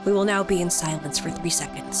 We will now be in silence for 3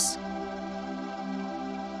 seconds.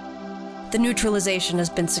 The neutralization has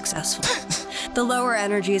been successful. The lower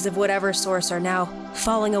energies of whatever source are now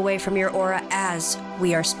falling away from your aura as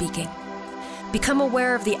we are speaking. Become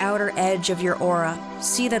aware of the outer edge of your aura.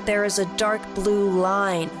 See that there is a dark blue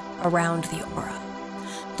line around the aura.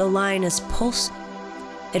 The line is pulsing.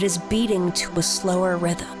 It is beating to a slower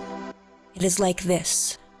rhythm. It is like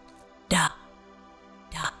this. Da,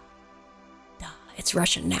 da, da. It's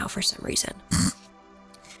Russian now for some reason.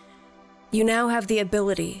 You now have the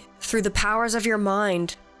ability, through the powers of your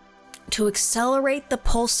mind, to accelerate the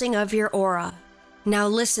pulsing of your aura. Now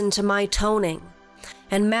listen to my toning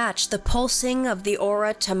and match the pulsing of the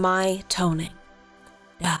aura to my toning.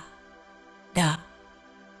 Da, da,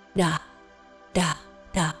 da, da,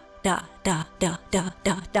 da, da, da, da, da,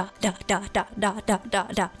 da, da, da, da, da, da, da, da,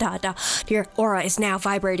 da, da, da. Your aura is now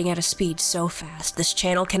vibrating at a speed so fast, this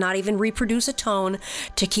channel cannot even reproduce a tone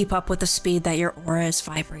to keep up with the speed that your aura is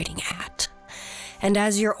vibrating at. And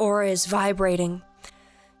as your aura is vibrating,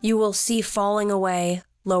 you will see falling away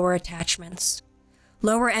lower attachments.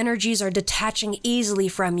 Lower energies are detaching easily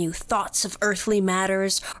from you. Thoughts of earthly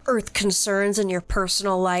matters, earth concerns in your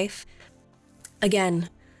personal life. Again,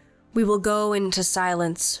 we will go into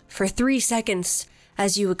silence for 3 seconds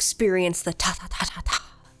as you experience the ta-ta-ta-ta-ta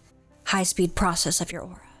high-speed process of your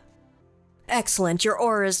aura. Excellent, your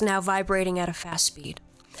aura is now vibrating at a fast speed.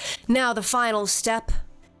 Now the final step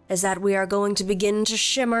is that we are going to begin to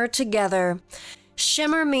shimmer together.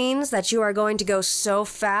 Shimmer means that you are going to go so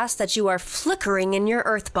fast that you are flickering in your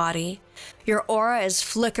earth body. Your aura is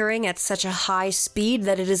flickering at such a high speed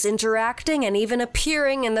that it is interacting and even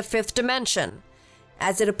appearing in the 5th dimension.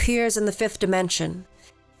 As it appears in the 5th dimension,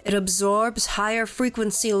 it absorbs higher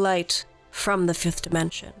frequency light from the 5th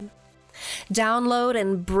dimension. Download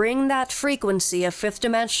and bring that frequency of 5th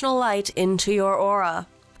dimensional light into your aura.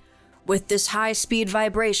 With this high-speed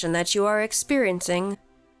vibration that you are experiencing,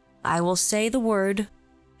 I will say the word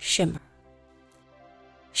shimmer.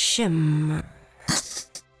 Shimmer.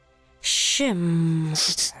 Shimmer.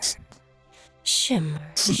 Shimmer.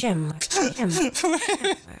 Shimmer. Shimmer.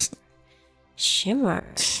 Shimmer.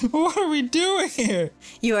 What are we doing here?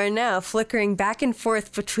 You are now flickering back and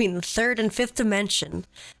forth between the 3rd and 5th dimension.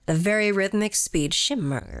 The very rhythmic speed.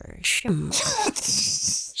 Shimmer. Shimmer.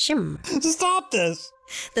 Shimmer. Stop this.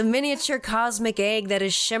 The miniature cosmic egg that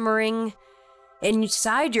is shimmering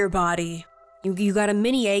inside your body. You got a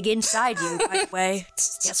mini egg inside you, by the way.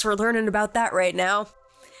 Yes, we're learning about that right now.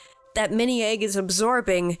 That mini egg is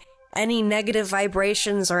absorbing any negative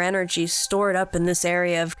vibrations or energies stored up in this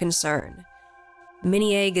area of concern.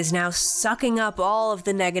 Mini egg is now sucking up all of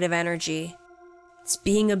the negative energy. It's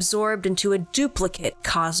being absorbed into a duplicate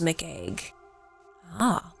cosmic egg.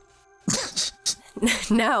 Ah.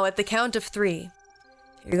 Now, at the count of 3,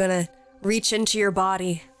 you're gonna reach into your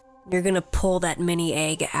body. You're gonna pull that mini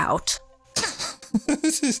egg out.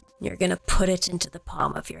 You're gonna put it into the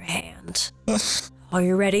palm of your hand. Are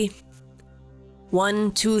you ready?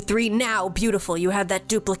 1, 2, 3, now! Beautiful, you have that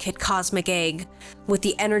duplicate cosmic egg with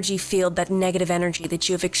the energy field, that negative energy that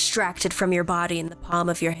you have extracted from your body in the palm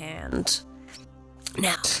of your hand.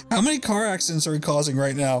 Now. How many car accidents are we causing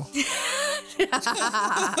right now?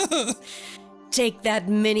 Take that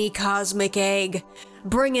mini cosmic egg,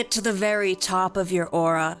 bring it to the very top of your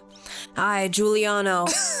aura. I, Giuliano,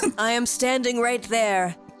 I am standing right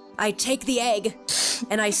there. I take the egg,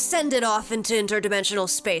 and I send it off into interdimensional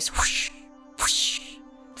space. Whoosh, whoosh,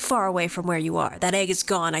 far away from where you are. That egg is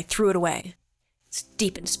gone. I threw it away. It's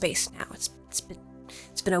deep in space now.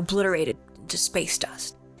 It's been obliterated into space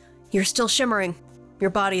dust. You're still shimmering. Your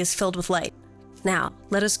body is filled with light. Now,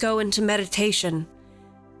 let us go into meditation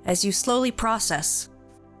as you slowly process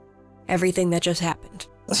everything that just happened.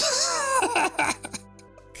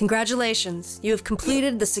 Congratulations, you have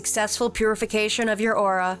completed the successful purification of your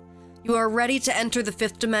aura. You are ready to enter the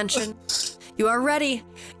 5th dimension. You are ready.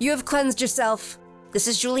 You have cleansed yourself. This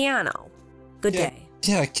is Giuliano. Good day.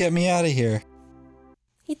 Yeah, get me out of here.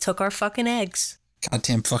 He took our fucking eggs.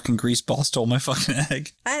 Goddamn fucking greaseball stole my fucking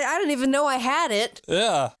egg. I didn't even know I had it.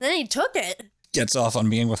 Yeah. Then he took it. Gets off on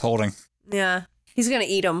being withholding. Yeah, he's gonna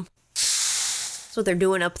eat them. That's what they're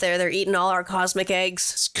doing up there. They're eating all our cosmic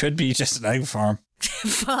eggs. This could be just an egg farm.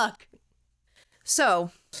 Fuck.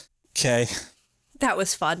 So. Okay. That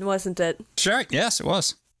was fun, wasn't it? Sure. Yes, it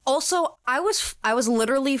was. Also, I was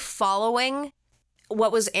literally following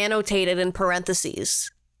what was annotated in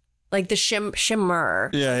parentheses, like the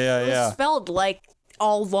shimmer. Yeah. It was spelled like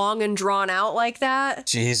all long and drawn out like that.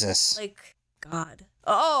 Jesus. Like, God.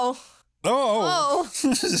 Oh.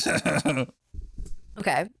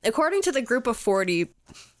 Okay. According to the group of 40,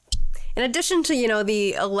 in addition to,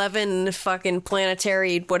 the 11 fucking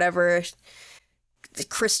planetary whatever the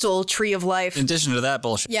crystal tree of life. In addition to that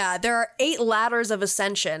bullshit. Yeah, there are 8 ladders of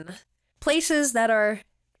ascension, places that are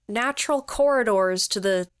natural corridors to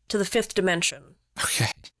the 5th dimension.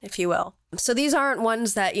 Okay. If you will. So these aren't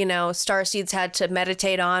ones that, starseeds had to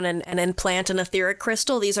meditate on and implant an etheric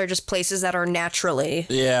crystal. These are just places that are naturally.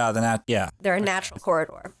 Yeah, They're a natural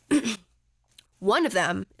corridor. One of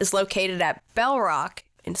them is located at Bell Rock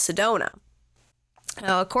in Sedona.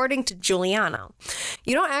 Now, according to Giuliano,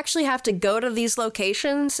 you don't actually have to go to these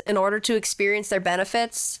locations in order to experience their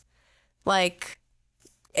benefits. Like,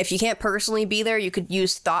 if you can't personally be there, you could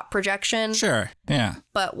use thought projection. Sure, yeah.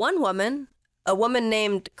 But one woman, a woman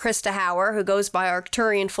named Krista Hauer, who goes by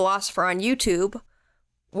Arcturian Philosopher on YouTube,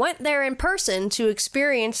 went there in person to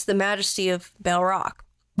experience the majesty of Bell Rock.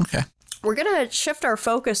 Okay. We're going to shift our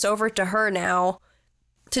focus over to her now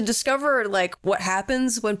to discover, what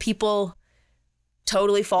happens when people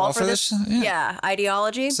totally fall for this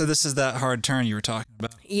ideology. So this is that hard turn you were talking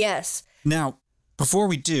about. Yes. Now, before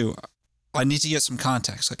we do, I need to get some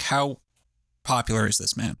context. Like, how popular is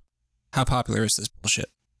this man? How popular is this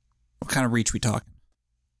bullshit? What kind of reach we talking?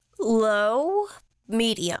 Low,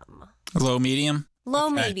 medium. Low, medium?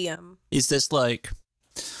 Low, Okay. medium. Is this like...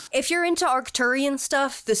 If you're into Arcturian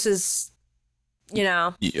stuff, this is,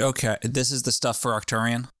 Okay, this is the stuff for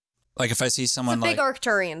Arcturian? Like, if I see someone it's a big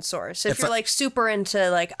Arcturian source. If you're super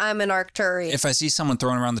into, I'm an Arcturian. If I see someone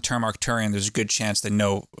throwing around the term Arcturian, there's a good chance they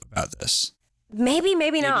know about this. Maybe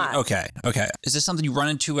not. Okay. Is this something you run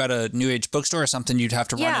into at a New Age bookstore or something you'd have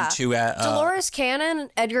to run into at... Dolores Cannon,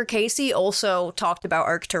 Edgar Casey also talked about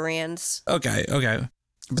Arcturians. Okay.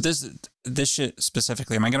 But this shit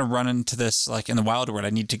specifically, am I going to run into this, in the wild, or would I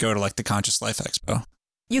need to go to, the Conscious Life Expo?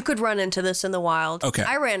 You could run into this in the wild. Okay.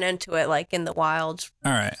 I ran into it, in the wild.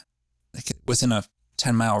 All right. Within a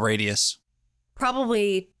 10-mile radius.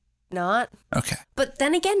 Probably not. Okay. But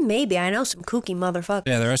then again, maybe. I know some kooky motherfuckers.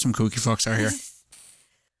 Yeah, there are some kooky folks out here.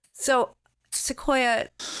 So, Sequoia,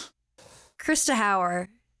 Krista Hauer,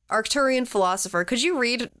 Arcturian Philosopher, could you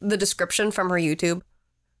read the description from her YouTube?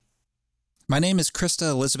 My name is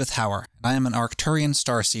Krista Elizabeth Hauer, and I am an Arcturian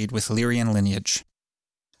starseed with Lyrian lineage.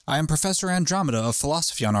 I am Professor Andromeda of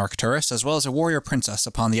Philosophy on Arcturus, as well as a warrior princess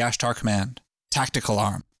upon the Ashtar Command. Tactical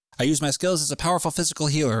arm. I use my skills as a powerful physical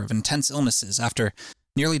healer of intense illnesses after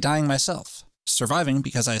nearly dying myself, surviving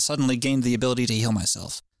because I suddenly gained the ability to heal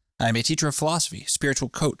myself. I am a teacher of philosophy, spiritual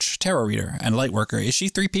coach, tarot reader, and light worker. Is she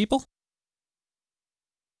 3 people?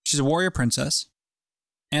 She's a warrior princess,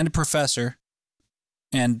 and a professor,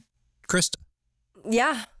 and Krista.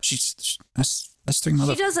 Yeah. That's 3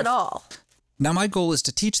 motherfuckers. She does it all. Now my goal is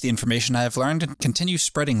to teach the information I have learned and continue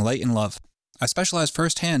spreading light and love. I specialize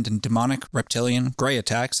firsthand in demonic, reptilian, gray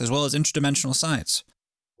attacks, as well as interdimensional science,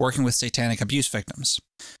 working with satanic abuse victims,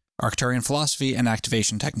 Arcturian philosophy, and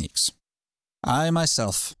activation techniques. I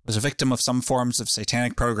myself was a victim of some forms of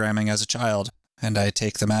satanic programming as a child, and I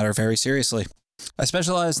take the matter very seriously. I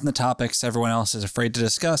specialize in the topics everyone else is afraid to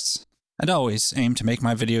discuss, and always aim to make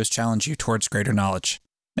my videos challenge you towards greater knowledge.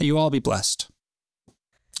 May you all be blessed.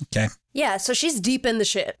 Okay. Yeah, so she's deep in the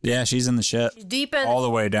shit. Yeah, she's in the shit. She's deep in... all the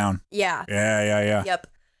way down. Yeah. Yeah. Yep.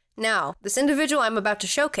 Now, this individual I'm about to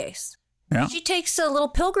showcase, yeah. She takes a little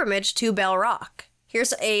pilgrimage to Bell Rock.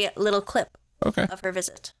 Here's a little clip of her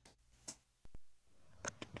visit.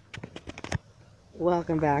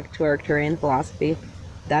 Welcome back to Arcturian Philosophy.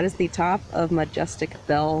 That is the top of majestic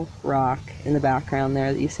Bell Rock in the background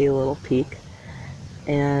there that you see a little peak.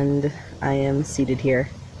 And I am seated here.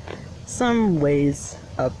 Some ways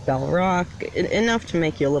up Bell Rock, enough to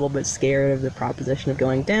make you a little bit scared of the proposition of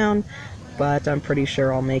going down, but I'm pretty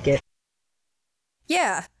sure I'll make it.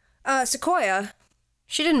 Yeah, Sequoia,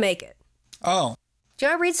 she didn't make it. Oh. Do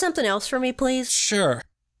you want to read something else for me, please? Sure.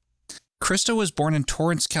 Krista was born in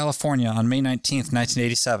Torrance, California on May 19th,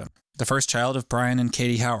 1987, the first child of Brian and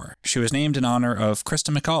Katie Hauer. She was named in honor of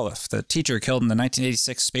Krista McAuliffe, the teacher killed in the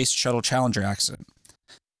 1986 Space Shuttle Challenger accident.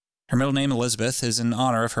 Her middle name, Elizabeth, is in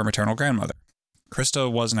honor of her maternal grandmother.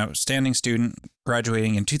 Krista was an outstanding student,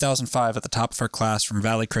 graduating in 2005 at the top of her class from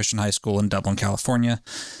Valley Christian High School in Dublin, California,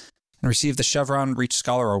 and received the Chevron Reach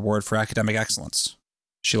Scholar Award for academic excellence.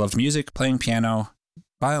 She loved music, playing piano,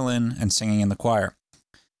 violin, and singing in the choir.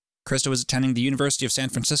 Krista was attending the University of San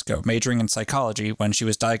Francisco, majoring in psychology when she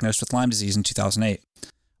was diagnosed with Lyme disease in 2008.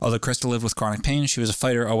 Although Krista lived with chronic pain, she was a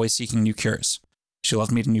fighter always seeking new cures. She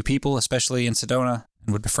loved meeting new people, especially in Sedona,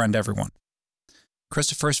 and would befriend everyone.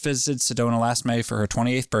 Krista first visited Sedona last May for her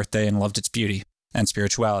 28th birthday and loved its beauty and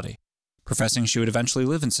spirituality, professing she would eventually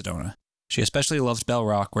live in Sedona. She especially loved Bell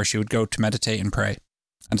Rock, where she would go to meditate and pray.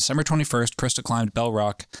 On December 21st, Krista climbed Bell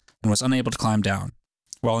Rock and was unable to climb down.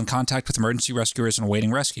 While in contact with emergency rescuers and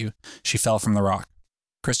awaiting rescue, she fell from the rock.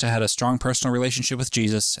 Krista had a strong personal relationship with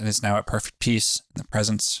Jesus and is now at perfect peace in the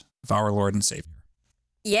presence of our Lord and Savior.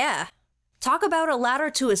 Yeah. Talk about a ladder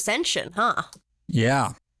to ascension, huh?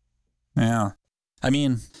 Yeah. Yeah. I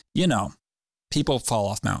mean, people fall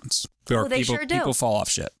off mountains. Or they sure do. People fall off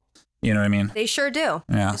shit. You know what I mean? They sure do.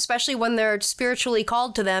 Yeah. Especially when they're spiritually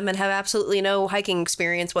called to them and have absolutely no hiking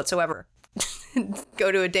experience whatsoever.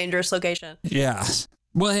 Go to a dangerous location. Yeah.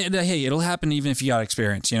 Well, hey, it'll happen even if you got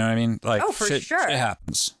experience. You know what I mean? Like, for sure. Shit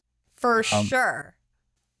happens. For sure.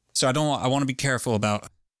 So I want to be careful about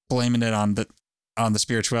blaming it on the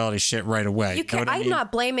spirituality shit right away. I'm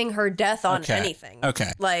not blaming her death on anything.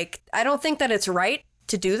 Okay. Like, I don't think that it's right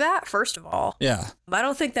to do that, first of all. Yeah. I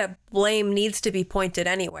don't think that blame needs to be pointed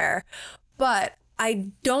anywhere. But I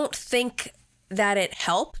don't think that it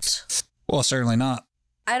helped. Well, certainly not.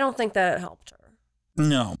 I don't think that it helped her.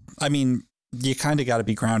 No. I mean, you kind of got to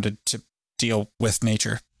be grounded to deal with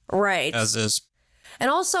nature. Right. As is. And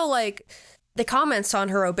also, like, the comments on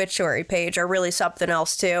her obituary page are really something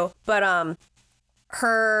else, too. But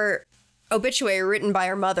her obituary, written by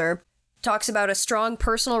her mother, talks about a strong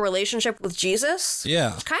personal relationship with Jesus.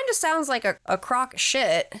 Yeah. Which kind of sounds like a crock of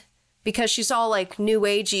shit because she's all like new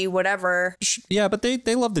agey, whatever. Yeah, but they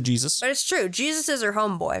love the Jesus. But it's true. Jesus is her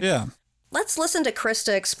homeboy. Yeah. Let's listen to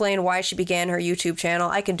Krista explain why she began her YouTube channel.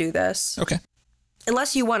 I can do this. Okay.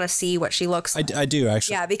 Unless you want to see what she looks like. I do,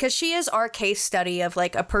 actually. Yeah, because she is our case study of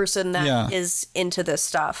like a person that is into this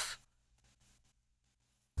stuff.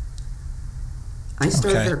 I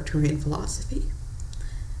started Arcturian philosophy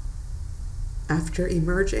after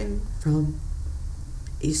emerging from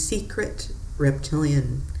a secret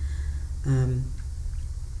reptilian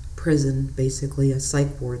prison, basically a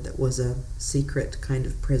psych ward that was a secret kind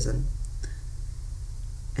of prison.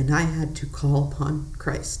 And I had to call upon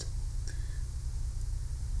Christ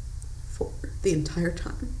for the entire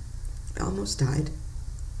time. I almost died.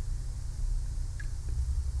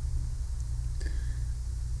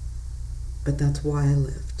 But that's why I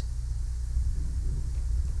lived.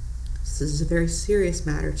 This is a very serious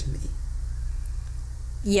matter to me.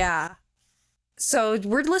 Yeah. So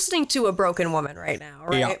we're listening to a broken woman right now,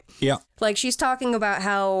 right? Yeah. Like she's talking about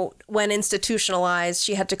how when institutionalized,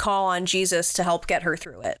 she had to call on Jesus to help get her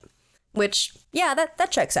through it. Which, yeah, that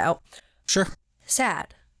checks out. Sure.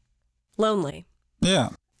 Sad. Lonely. Yeah.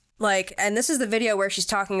 Like, and this is the video where she's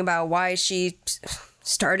talking about why she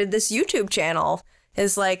started this YouTube channel.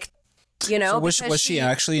 Is like, you know, so was she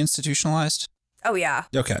actually institutionalized? Oh, yeah.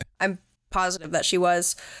 Okay. I'm positive that she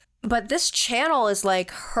was. But this channel is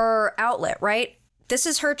like her outlet, right? This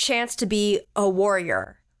is her chance to be a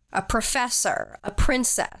warrior, a professor, a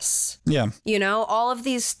princess. Yeah. You know, all of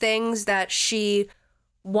these things that she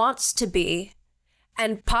wants to be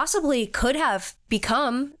and possibly could have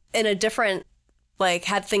become in a different, like,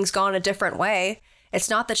 had things gone a different way.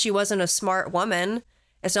 It's not that she wasn't a smart woman.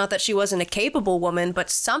 It's not that she wasn't a capable woman,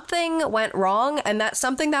 but something went wrong. And that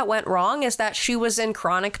something that went wrong is that she was in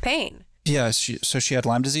chronic pain. Yeah, so she had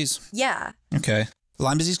Lyme disease? Yeah. Okay.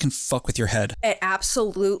 Lyme disease can fuck with your head. It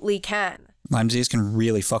absolutely can. Lyme disease can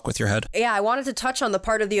really fuck with your head. Yeah, I wanted to touch on the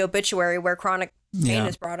part of the obituary where chronic pain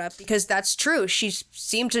is brought up because that's true. She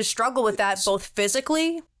seemed to struggle with that both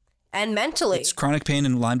physically and mentally. It's chronic pain,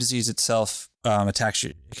 and Lyme disease itself attacks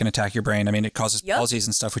you. It can attack your brain. I mean, it causes palsies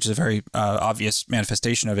and stuff, which is a very obvious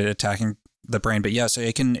manifestation of it attacking the brain. But yeah, so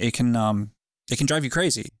it can drive you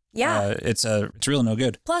crazy. Yeah. It's really no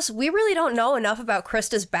good. Plus, we really don't know enough about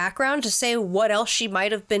Krista's background to say what else she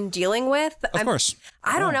might have been dealing with. Of course.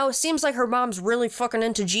 I don't know. It seems like her mom's really fucking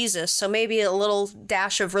into Jesus, so maybe a little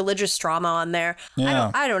dash of religious trauma on there.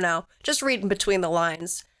 Yeah. I don't know. Just reading between the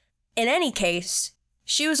lines. In any case,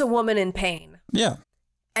 she was a woman in pain. Yeah.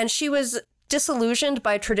 And she was disillusioned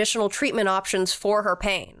by traditional treatment options for her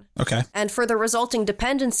pain. Okay. And for the resulting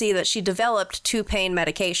dependency that she developed to pain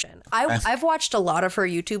medication. I've watched a lot of her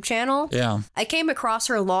YouTube channel. Yeah. I came across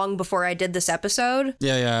her long before I did this episode.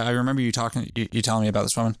 Yeah. I remember you telling me about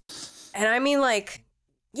this woman. And I mean, like,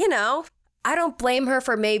 you know, I don't blame her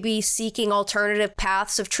for maybe seeking alternative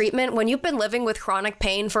paths of treatment. When you've been living with chronic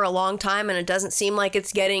pain for a long time and it doesn't seem like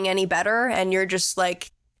it's getting any better, and you're just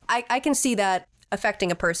like, I can see that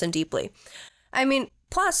affecting a person deeply. I mean,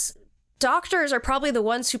 plus, doctors are probably the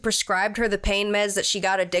ones who prescribed her the pain meds that she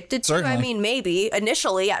got addicted to. Certainly. I mean, maybe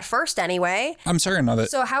initially, at first anyway. I'm certain of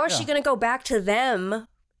it. So how is she going to go back to them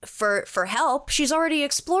for help? She's already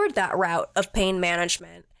explored that route of pain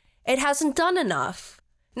management. It hasn't done enough.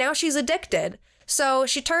 Now she's addicted. So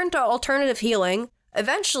she turned to alternative healing,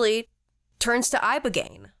 eventually turns to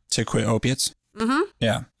Ibogaine. To quit opiates? Mm-hmm.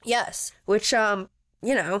 Yeah. Yes. Which, you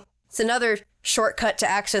know, it's another shortcut to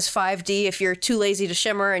access 5D if you're too lazy to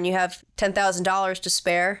shimmer and you have $10,000 to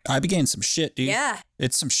spare. Ibogaine some shit, dude. Yeah.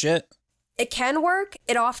 It's some shit. It can work.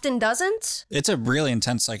 It often doesn't. It's a really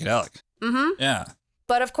intense psychedelic. Mm-hmm. Yeah.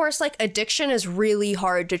 But of course, like, addiction is really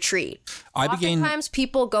hard to treat. Oftentimes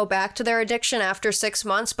people go back to their addiction after 6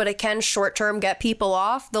 months, but it can short-term get people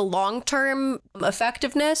off. The long-term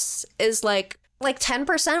effectiveness is like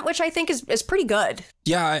 10%, which I think is pretty good.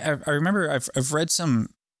 Yeah, I remember I've read some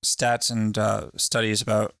stats and studies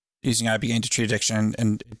about using Ibogaine to treat addiction,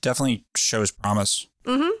 and it definitely shows promise.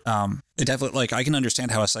 Mm-hmm. It definitely, like, I can understand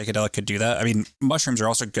how a psychedelic could do that. I mean, mushrooms are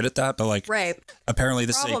also good at that, but like, right. Apparently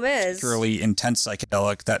this is a particularly intense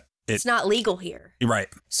psychedelic that it's not legal here. Right.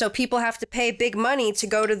 So people have to pay big money to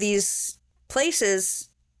go to these places,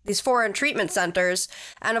 these foreign treatment centers,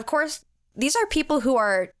 and of course, these are people who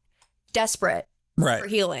are desperate for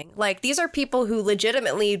healing. Like, these are people who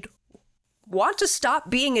legitimately want to stop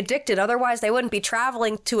being addicted. Otherwise, they wouldn't be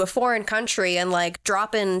traveling to a foreign country and like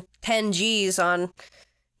dropping 10 G's on,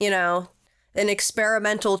 an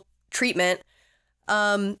experimental treatment.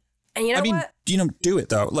 And what? Do it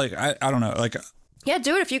though. Like, I don't know. Like, yeah,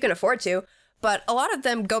 do it if you can afford to. But a lot of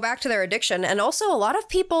them go back to their addiction. And also a lot of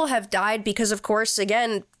people have died because, of course,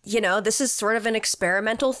 again, this is sort of an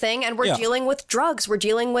experimental thing. And we're dealing with drugs. We're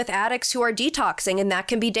dealing with addicts who are detoxing, and that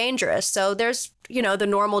can be dangerous. So there's, the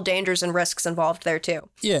normal dangers and risks involved there, too.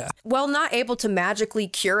 Yeah. While not able to magically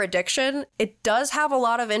cure addiction, it does have a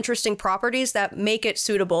lot of interesting properties that make it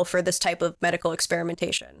suitable for this type of medical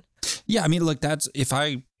experimentation. Yeah, I mean, like, that's if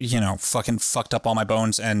I, fucking fucked up all my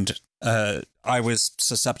bones and I was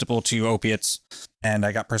susceptible to opiates and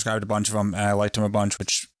I got prescribed a bunch of them and I liked them a bunch,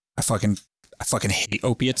 which I fucking hate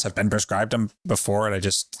opiates. I've been prescribed them before and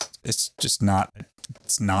it's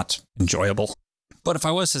not enjoyable. But if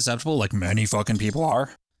I was susceptible, like many fucking people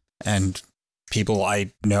are, and people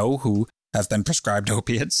I know who have been prescribed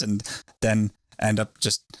opiates and then end up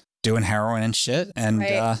just doing heroin and shit. And,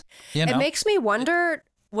 It makes me wonder,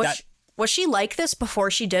 was she like this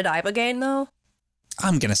before she did Ibogaine, though?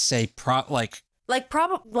 I'm going to say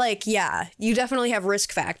yeah, you definitely have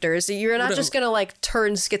risk factors. You're not just going to like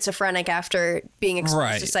turn schizophrenic after being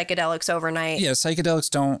exposed to psychedelics overnight. Yeah,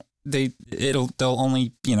 psychedelics they'll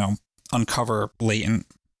only, uncover latent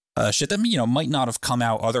shit that, might not have come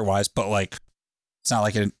out otherwise, but like, it's not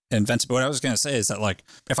like it invents. But what I was going to say is that like,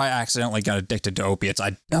 if I accidentally got addicted to opiates,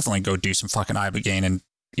 I'd definitely go do some fucking Ibogaine and,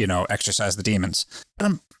 exercise the demons. But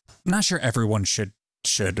I'm not sure everyone should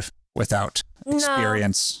without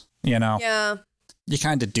experience, Yeah. You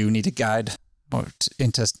kind of do need a guide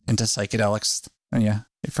into psychedelics. And yeah,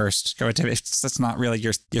 first go into it. That's not really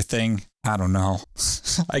your thing. I don't know.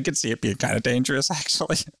 I could see it being kind of dangerous,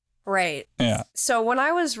 actually. Right. Yeah. So when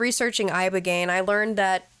I was researching Ibogaine, I learned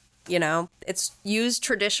that, it's used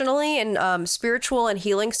traditionally in spiritual and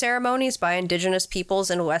healing ceremonies by indigenous peoples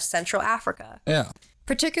in West Central Africa. Yeah.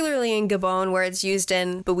 Particularly in Gabon, where it's used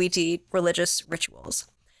in Bwiti religious rituals.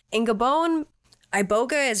 In Gabon,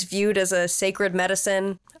 iboga is viewed as a sacred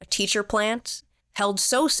medicine, a teacher plant, held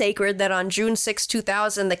so sacred that on June 6,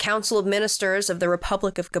 2000, the Council of Ministers of the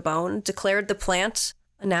Republic of Gabon declared the plant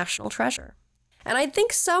a national treasure. And I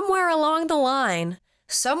think somewhere along the line,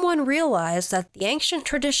 someone realized that the ancient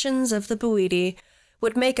traditions of the Bwiti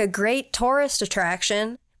would make a great tourist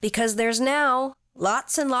attraction because there's now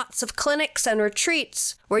lots and lots of clinics and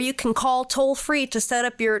retreats where you can call toll-free to set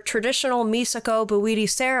up your traditional Misako Bwiti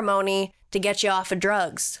ceremony to get you off of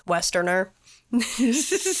drugs, Westerner.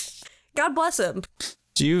 God bless him.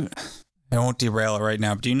 I won't derail it right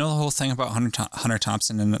now, but do you know the whole thing about Hunter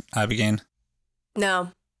Thompson and Ibogaine?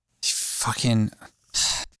 No.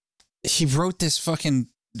 He wrote this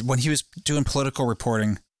when he was doing political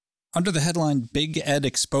reporting under the headline Big Ed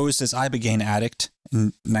Exposed as Ibogaine Addict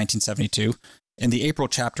in 1972. In the April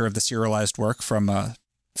chapter of the serialized work from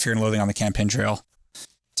Fear and Loathing on the Campaign Trail,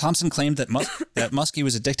 Thompson claimed that Muskie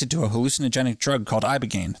was addicted to a hallucinogenic drug called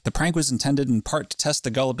Ibogaine. The prank was intended in part to test the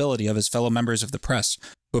gullibility of his fellow members of the press,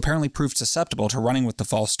 who apparently proved susceptible to running with the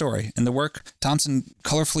false story. In the work, Thompson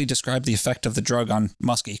colorfully described the effect of the drug on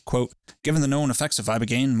Muskie. Quote, "Given the known effects of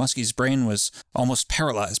Ibogaine, Muskie's brain was almost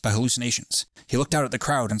paralyzed by hallucinations. He looked out at the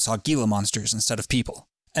crowd and saw Gila monsters instead of people."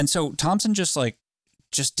 And so Thompson just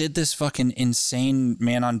did this fucking insane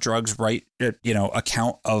man on drugs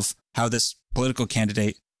account of how this political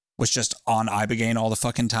candidate was just on Ibogaine all the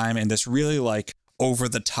fucking time in this really over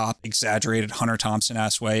the top exaggerated Hunter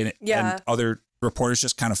Thompson-ass way. And other reporters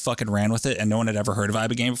just kind of fucking ran with it, and no one had ever heard of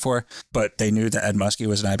Ibogaine before, but they knew that Ed Muskie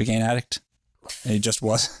was an Ibogaine addict. And he just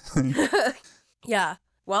was. Yeah.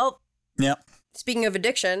 Well. Yeah. Speaking of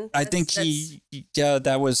addiction. I think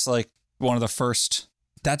that was one of the first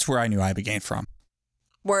That's where I knew Ibogaine from.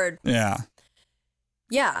 Word. Yeah.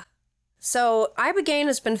 Yeah. So Ibogaine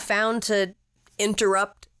has been found to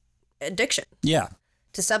interrupt addiction. Yeah.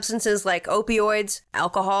 To substances like opioids,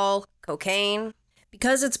 alcohol, cocaine,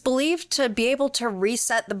 because it's believed to be able to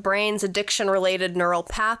reset the brain's addiction-related neural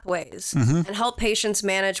pathways and help patients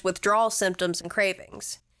manage withdrawal symptoms and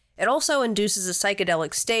cravings. It also induces a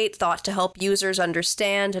psychedelic state thought to help users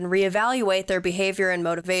understand and reevaluate their behavior and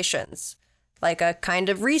motivations, like a kind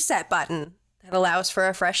of reset button that allows for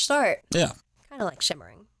a fresh start. Yeah. Kind of like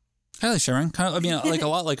shimmering. I like shimmering. Kind of, I mean, like a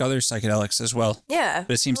lot like other psychedelics as well. Yeah.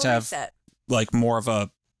 But it seems to have reset. like more of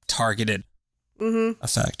a targeted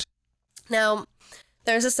effect. Now,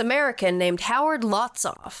 there's this American named Howard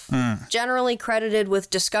Lotsoff, generally credited with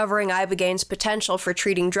discovering Ibogaine's potential for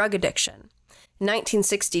treating drug addiction. In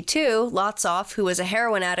 1962, Lotsoff, who was a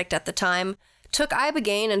heroin addict at the time, took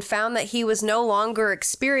Ibogaine and found that he was no longer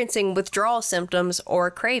experiencing withdrawal symptoms or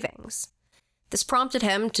cravings. This prompted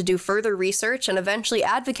him to do further research and eventually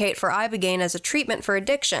advocate for Ibogaine as a treatment for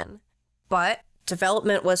addiction. But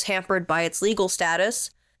development was hampered by its legal status,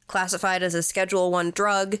 classified as a Schedule I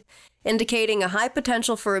drug, indicating a high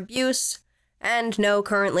potential for abuse, and no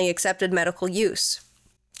currently accepted medical use.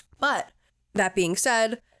 But, that being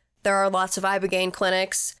said, there are lots of Ibogaine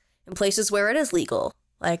clinics in places where it is legal,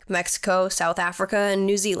 like Mexico, South Africa, and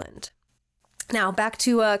New Zealand. Now, back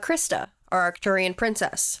to Krista, our Arcturian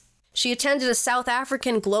princess. She attended a South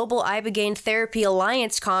African Global Ibogaine Therapy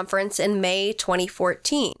Alliance conference in May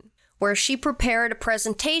 2014, where she prepared a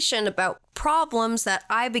presentation about problems that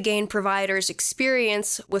Ibogaine providers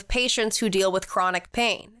experience with patients who deal with chronic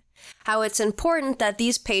pain, how it's important that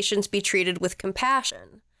these patients be treated with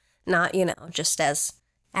compassion, not, just as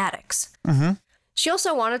addicts. She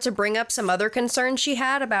also wanted to bring up some other concerns she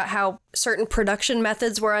had about how certain production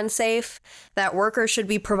methods were unsafe, that workers should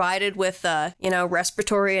be provided with,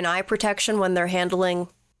 respiratory and eye protection when they're handling,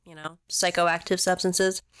 psychoactive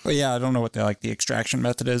substances. Well, yeah, I don't know what the extraction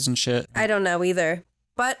method is and shit. I don't know either.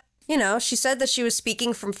 But, she said that she was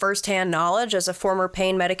speaking from firsthand knowledge as a former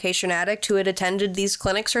pain medication addict who had attended these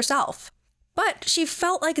clinics herself. But she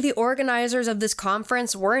felt like the organizers of this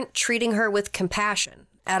conference weren't treating her with compassion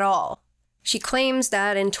at all. She claims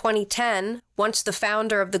that in 2010, once the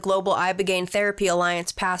founder of the Global Ibogaine Therapy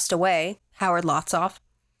Alliance passed away, Howard Lotsoff,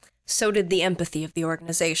 so did the empathy of the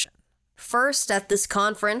organization. First, at this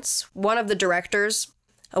conference, one of the directors,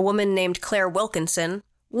 a woman named Claire Wilkinson,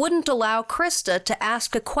 wouldn't allow Krista to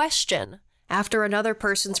ask a question after another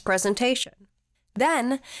person's presentation.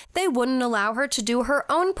 Then, they wouldn't allow her to do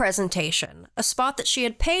her own presentation, a spot that she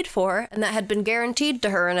had paid for and that had been guaranteed to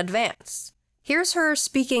her in advance. Here's her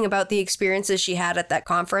speaking about the experiences she had at that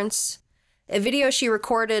conference, a video she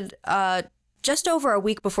recorded just over a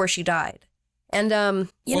week before she died. And,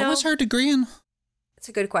 What was her degree in? It's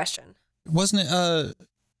a good question. Wasn't it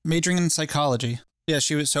majoring in psychology? Yeah,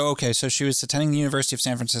 she was. So she was attending the University of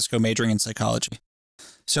San Francisco, majoring in psychology.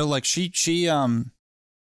 So, like, she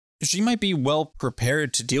might be well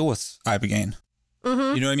prepared to deal with Ibogaine. You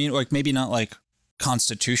know what I mean? Like, maybe not, like,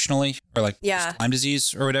 constitutionally or like Lyme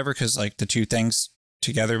disease or whatever, because like the two things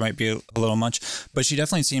together might be a little much, but she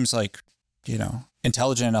definitely seems like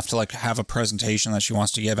intelligent enough to like have a presentation that she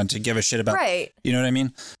wants to give and to give a shit about, right? You know what I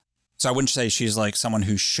mean? So I wouldn't say she's like someone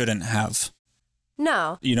who shouldn't have.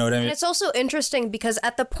 No. You know what I mean? And it's also interesting because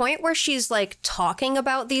at the point where she's like talking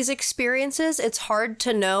about these experiences, it's hard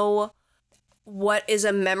to know what is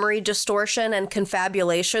a memory distortion and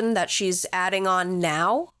confabulation that she's adding on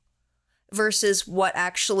now versus what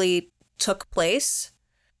actually took place.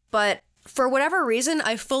 But for whatever reason,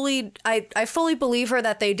 I fully believe her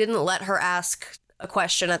that they didn't let her ask a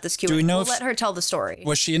question at this Q&A. Do we know we'll let her tell the story.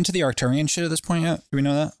 Was she into the Arcturian shit at this point yet? Do we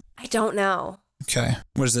know that? I don't know. Okay.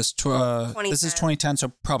 What is this? This is 2010,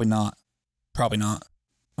 so probably not. Probably not,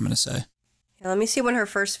 I'm going to say. Yeah, let me see when her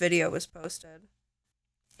first video was posted.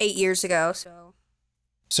 8 years ago, so.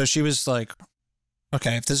 So she was like,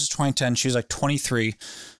 okay, if this is 2010, she was like 23.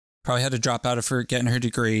 Probably had to drop out of her getting her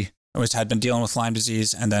degree. Had been dealing with Lyme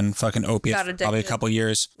disease and then fucking opiates for probably a couple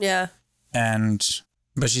years. Yeah.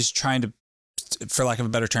 But she's trying to, for lack of a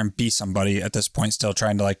better term, be somebody at this point, still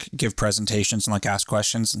trying to like give presentations and like ask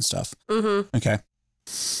questions and stuff. Mm-hmm. Okay.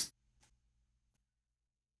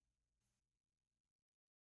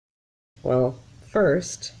 Well,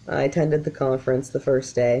 first, I attended the conference the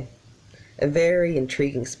first day. A very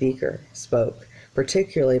intriguing speaker spoke,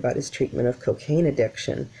 particularly about his treatment of cocaine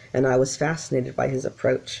addiction, and I was fascinated by his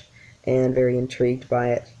approach and very intrigued by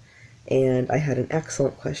it. And I had an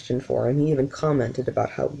excellent question for him. He even commented about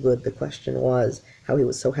how good the question was, how he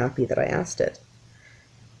was so happy that I asked it.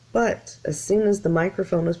 But as soon as the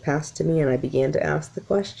microphone was passed to me and I began to ask the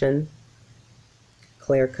question,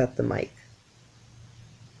 Claire cut the mic.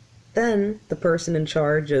 Then the person in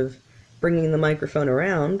charge of bringing the microphone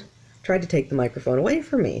around tried to take the microphone away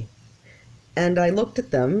from me. And I looked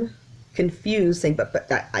at them, confused, saying, but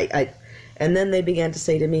I... And then they began to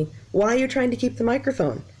say to me, why are you trying to keep the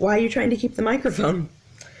microphone? Why are you trying to keep the microphone?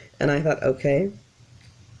 And I thought, okay,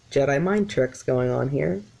 Jedi mind tricks going on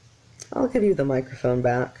here. I'll give you the microphone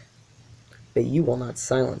back, but you will not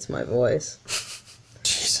silence my voice.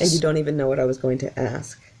 Jesus. And you don't even know what I was going to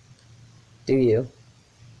ask, do you?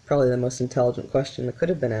 Probably the most intelligent question that could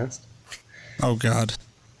have been asked. Oh, God.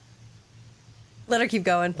 Let her keep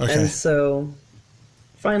going. Okay. And so,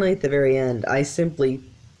 finally, at the very end,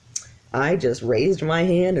 I just raised my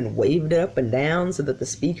hand and waved up and down so that the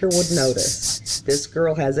speaker would notice. This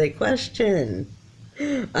girl has a question.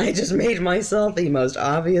 I just made myself the most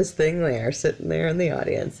obvious thing there, sitting there in the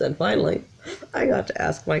audience. And finally, I got to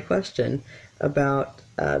ask my question about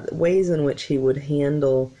ways in which he would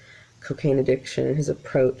handle cocaine addiction, his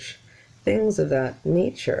approach, things of that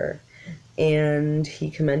nature. And he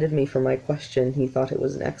commended me for my question. He thought it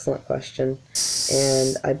was an excellent question.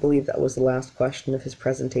 And I believe that was the last question of his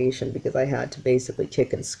presentation, because I had to basically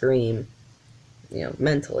kick and scream,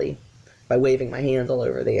 mentally, by waving my hands all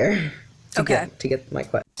over the air to get my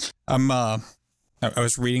question. I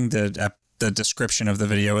was reading the description of the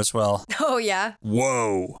video as well. Oh, yeah?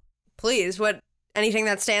 Whoa. Please, anything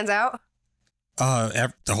that stands out?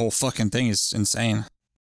 The whole fucking thing is insane.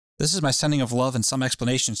 This is my sending of love and some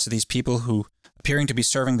explanations to these people who, appearing to be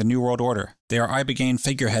serving the New World Order. They are Ibogaine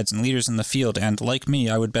figureheads and leaders in the field, and, like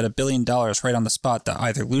me, I would bet $1 billion right on the spot that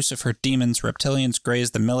either Lucifer, demons, reptilians,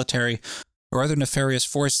 greys, the military, or other nefarious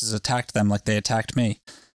forces attacked them like they attacked me,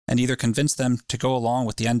 and either convinced them to go along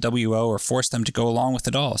with the NWO or forced them to go along with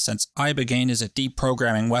it all, since Ibogaine is a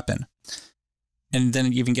deprogramming weapon. And then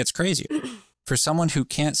it even gets crazier. For someone who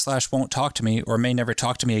can't/won't talk to me or may never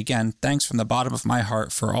talk to me again, thanks from the bottom of my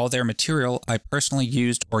heart for all their material I personally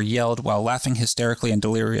used or yelled while laughing hysterically and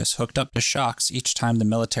delirious, hooked up to shocks each time the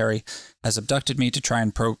military has abducted me to try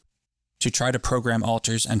to program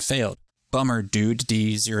alters and failed. Bummer, dude,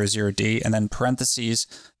 D00D, and then parentheses,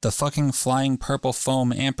 the fucking flying purple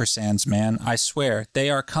foam ampersands, man. I swear,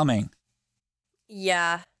 they are coming.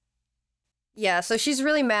 Yeah. Yeah, so she's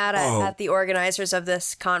really mad at the organizers of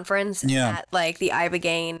this conference and at, the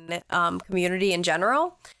Ibogaine community in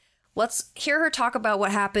general. Let's hear her talk about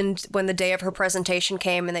what happened when the day of her presentation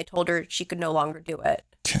came and they told her she could no longer do it.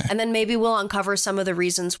 Okay. And then maybe we'll uncover some of the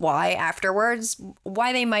reasons why afterwards,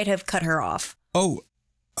 why they might have cut her off. Oh,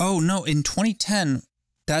 no, in 2010,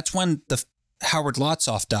 that's when the Howard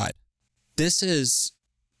Lotsoff died. This is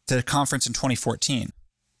the conference in 2014.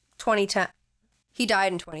 2010. He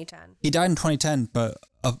died in 2010. He died in 2010, but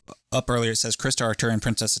up earlier it says Krista Arcturian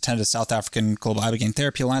Princess attended a South African Global Ibogaine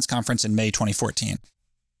Therapy Alliance conference in May 2014.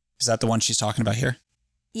 Is that the one she's talking about here?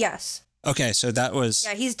 Yes. Okay, so that was...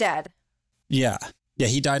 Yeah, he's dead. Yeah,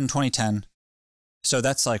 he died in 2010. So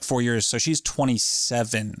that's 4 years. So she's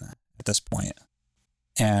 27 at this point.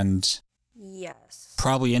 And... Yes.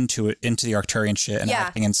 Probably into the Arcturian shit and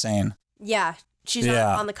acting insane. Yeah, she's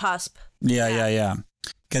on the cusp. Yeah.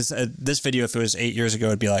 Because this video, if it was 8 years ago,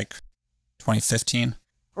 it'd be 2015.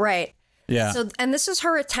 Right. Yeah. So, and this is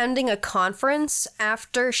her attending a conference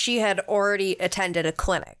after she had already attended a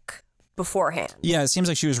clinic beforehand. Yeah, it seems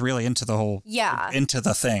like she was really into the whole... Yeah. Into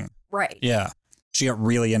the thing. Right. Yeah. She got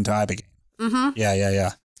really into Ibogaine. Mm-hmm.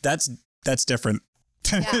 Yeah. That's different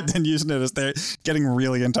than using it as they're getting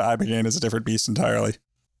really into Ibogaine is a different beast entirely.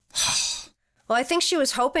 Well, I think she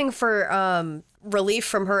was hoping for relief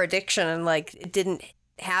from her addiction and it didn't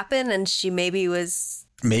happen, and she maybe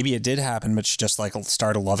it did happen, but she just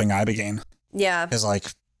started loving Ibogaine. Yeah,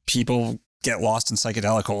 because people get lost in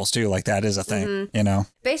psychedelic holes too. That is a thing,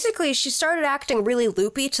 Basically, she started acting really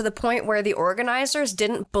loopy to the point where the organizers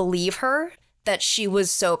didn't believe her that she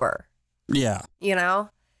was sober. Yeah,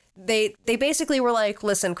 they basically were like,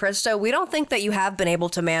 "Listen, Krista, we don't think that you have been able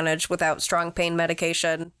to manage without strong pain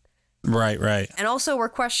medication." Right. And also, we're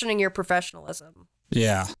questioning your professionalism.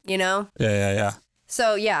 Yeah. Yeah.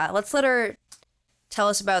 So, let's let her tell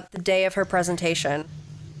us about the day of her presentation.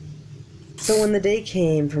 So when the day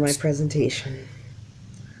came for my presentation,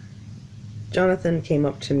 Jonathan came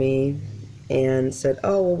up to me and said,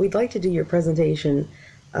 oh, well, we'd like to do your presentation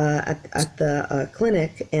at the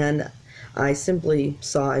clinic. And I simply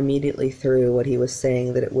saw immediately through what he was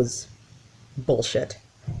saying that it was bullshit.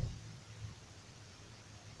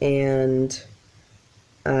 And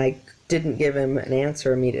I didn't give him an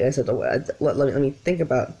answer immediately. I said, let me think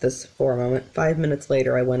about this for a moment. 5 minutes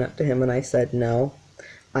later, I went up to him and I said, no,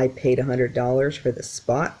 I paid $100 for this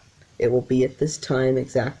spot. It will be at this time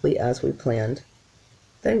exactly as we planned.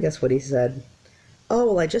 Then guess what he said? Oh,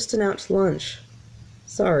 well, I just announced lunch.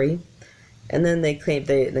 Sorry. And then then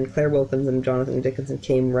Claire Wilkins and Jonathan Dickinson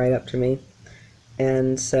came right up to me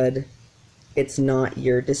and said, it's not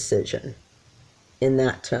your decision, in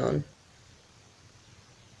that tone.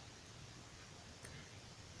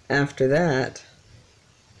 After that,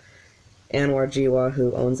 Anwar Jiwa,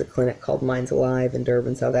 who owns a clinic called Minds Alive in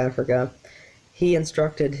Durban, South Africa, he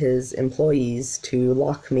instructed his employees to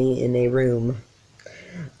lock me in a room.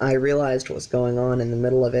 I realized what was going on in the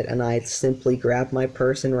middle of it, and I simply grabbed my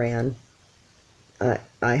purse and ran.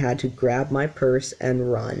 I had to grab my purse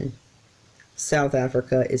and run. South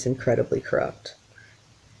Africa is incredibly corrupt.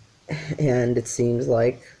 And it seems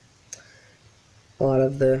like a lot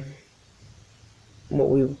of the, what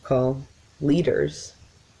we would call leaders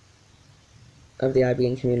of the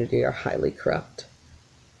IBN community are highly corrupt.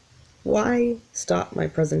 Why stop my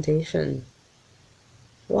presentation?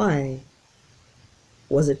 Why?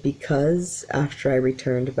 Was it because after I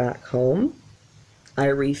returned back home, I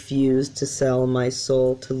refused to sell my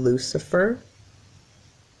soul to Lucifer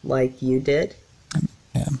like you did?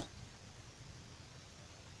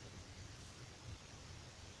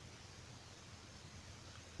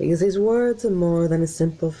 Because his words are more than a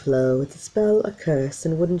simple flow. It's a spell, a curse,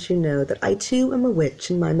 and wouldn't you know that I too am a witch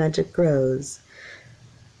and my magic grows.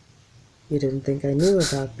 You didn't think I knew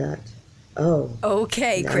about that. Oh.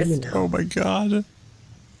 Okay, now Chris. you know. Oh my god.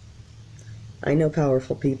 I know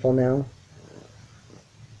powerful people now.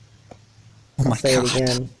 Oh my I'll say god. it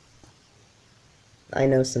again. I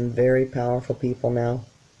know some very powerful people now.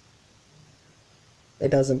 It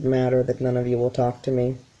doesn't matter that none of you will talk to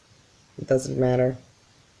me. It doesn't matter.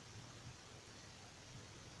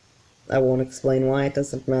 I won't explain why it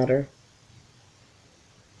doesn't matter.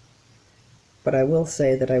 But I will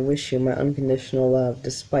say that I wish you my unconditional love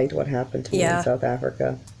despite what happened to me in South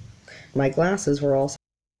Africa. My glasses were also...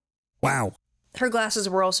 Wow. Her glasses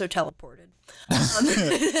were also teleported.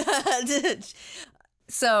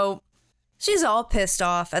 So she's all pissed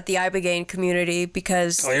off at the Ibogaine community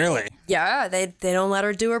because... Clearly. Yeah, they don't let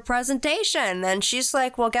her do her presentation. And she's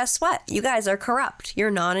like, well, guess what? You guys are corrupt.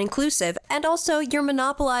 You're non-inclusive. And also, you're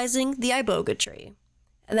monopolizing the iboga tree.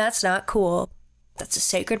 And that's not cool. That's a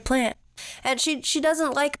sacred plant. And she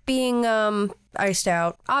doesn't like being iced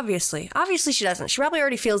out, obviously. Obviously she doesn't. She probably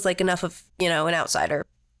already feels like enough of, an outsider.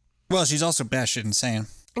 Well, she's also batshit insane.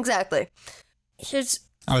 Exactly.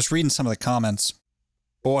 I was reading some of the comments.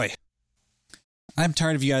 Boy, I'm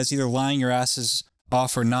tired of you guys either lying your asses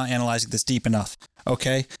off or not analyzing this deep enough.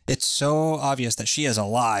 Okay? It's so obvious that she is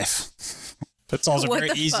alive. It's also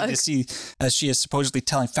very easy to see as she is supposedly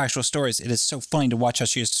telling factual stories. It is so funny to watch how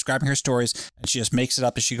she is describing her stories and she just makes it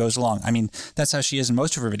up as she goes along. I mean, that's how she is in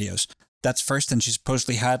most of her videos. That's first, and she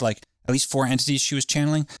supposedly had like at least 4 entities she was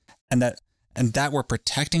channeling and that were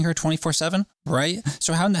protecting her 24/7, right?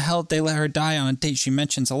 So how in the hell did they let her die on a date she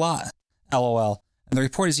mentions a lot? LOL. And the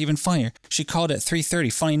report is even funnier. She called at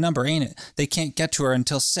 3:30. Funny number, ain't it? They can't get to her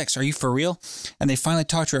until 6. Are you for real? And they finally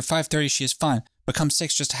talked to her at 5:30. She is fine. But come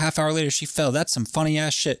 6, just a half hour later, she fell. That's some funny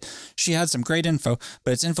ass shit. She had some great info,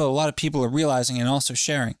 but it's info a lot of people are realizing and also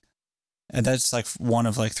sharing. And that's like one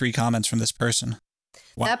of like 3 comments from this person.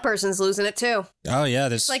 Wow. That person's losing it too. Oh yeah,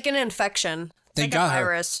 It's like an infection. It's like got a her.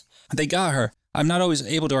 virus. They got her. I'm not always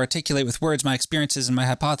able to articulate with words my experiences and my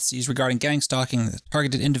hypotheses regarding gang stalking, the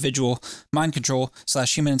targeted individual, mind control /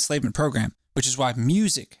 human enslavement program, which is why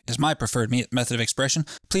music is my preferred method of expression.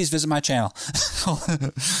 Please visit my channel.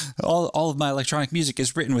 all of my electronic music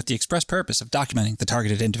is written with the express purpose of documenting the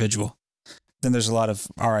targeted individual. Then there's a lot of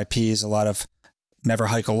RIPs, a lot of never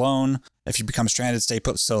hike alone. If you become stranded, stay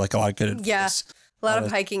put. So like a lot of good advice. Yeah, a lot of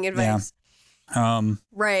hiking advice. Yeah.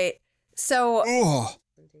 Right. So,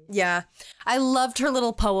 yeah, I loved her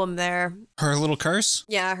little poem there. Her little curse?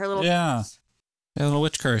 Yeah, her little curse. A little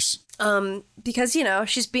witch curse. Because,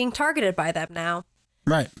 she's being targeted by them now.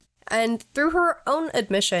 Right. And through her own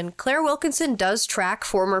admission, Claire Wilkinson does track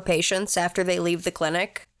former patients after they leave the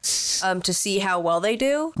clinic to see how well they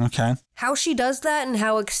do. Okay. How she does that and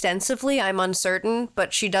how extensively, I'm uncertain,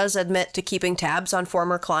 but she does admit to keeping tabs on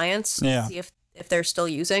former clients to see if they're still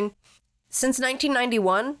using. Since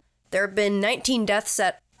 1991, there have been 19 deaths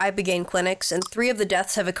at Ibogaine clinics, and 3 of the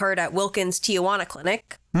deaths have occurred at Wilkins' Tijuana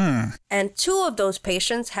clinic. And 2 of those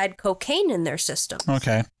patients had cocaine in their system.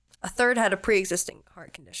 Okay. A third had a pre-existing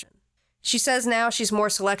heart condition. She says now she's more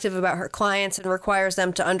selective about her clients and requires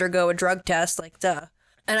them to undergo a drug test, like duh.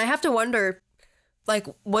 And I have to wonder, like,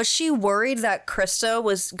 was she worried that Krista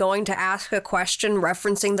was going to ask a question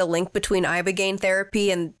referencing the link between Ibogaine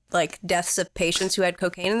therapy and like deaths of patients who had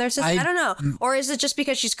cocaine in their system? I don't know. Or is it just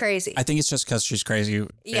because she's crazy? I think it's just because she's crazy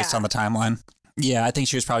based on the timeline. Yeah, I think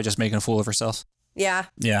she was probably just making a fool of herself. Yeah.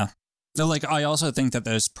 Yeah. No, like, I also think that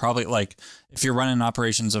there's probably, like, if you're running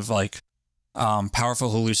operations of, like,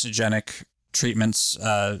 powerful hallucinogenic treatments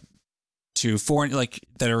to foreign, like,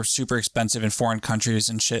 that are super expensive in foreign countries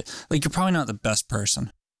and shit, like, you're probably not the best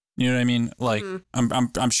person. You know what I mean? Like,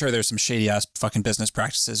 I'm sure there's some shady ass fucking business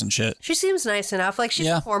practices and shit. She seems nice enough. Like, she's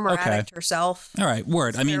a former addict herself. All right,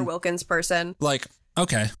 word. I mean, Wilkins person. Like,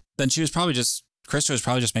 okay, then she was probably just, Krista was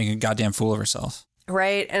probably just making a goddamn fool of herself.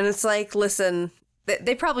 Right, and it's like, listen,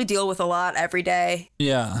 they probably deal with a lot every day.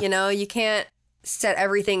 Yeah. You know, you can't set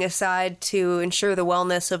everything aside to ensure the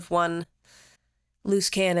wellness of one loose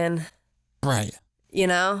cannon. Right. You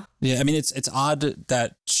know? Yeah, I mean, it's odd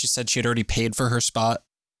that she said she had already paid for her spot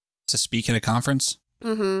to speak at a conference.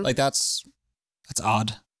 Mm-hmm. Like, that's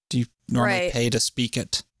odd. Do you normally pay to speak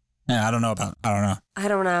at? Yeah, I don't know.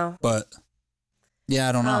 But, yeah,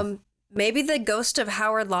 I don't know. Maybe the ghost of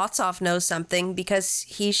Howard Lotsoff knows something because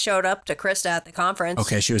he showed up to Krista at the conference.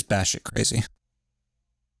 Okay, she was batshit crazy.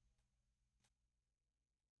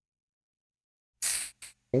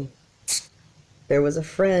 There was a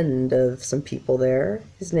friend of some people there.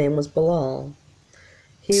 His name was Bilal.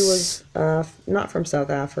 He was not from South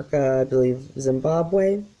Africa, I believe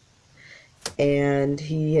Zimbabwe, and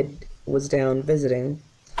he was down visiting,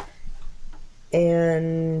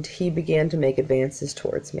 and he began to make advances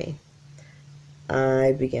towards me.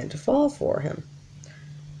 I began to fall for him.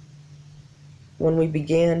 When we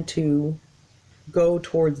began to go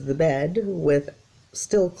towards the bed with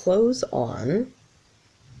still clothes on,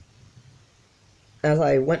 as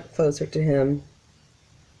I went closer to him,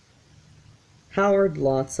 Howard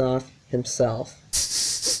Lotsoff himself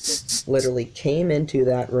literally came into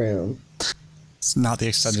that room. It's not the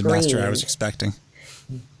extended master I was expecting.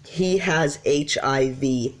 He has HIV.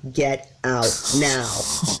 Get out now.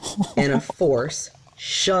 And a force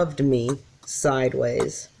shoved me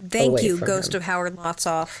sideways. Thank you, ghost him. of Howard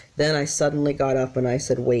Lotsoff. Then I suddenly got up and I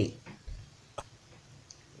said, wait.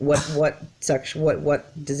 What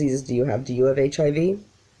diseases do you have? Do you have HIV?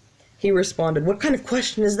 He responded, what kind of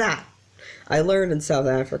question is that? I learned in South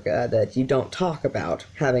Africa that you don't talk about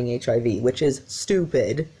having HIV, which is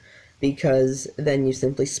stupid, because then you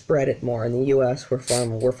simply spread it more. In the U.S., we're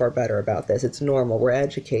far better about this. It's normal. We're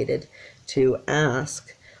educated to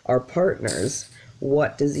ask our partners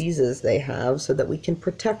what diseases they have so that we can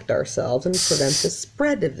protect ourselves and prevent the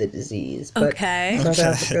spread of the disease. But South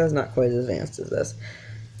Africa is not quite as advanced as this.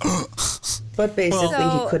 But basically,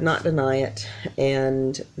 he could not deny it.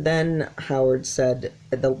 And then Howard said,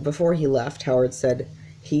 before he left, Howard said,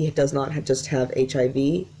 he does not just have HIV,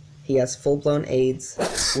 he has full-blown AIDS.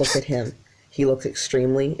 Look at him. He looks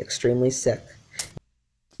extremely, extremely sick.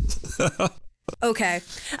 Okay.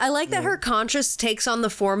 I like that her conscience takes on the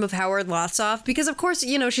form of Howard Lotsoff because, of course,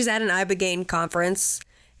 you know, she's at an Ibogaine conference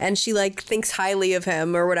and she, like, thinks highly of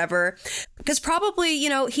him or whatever. Because probably, you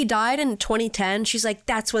know, he died in 2010. She's like,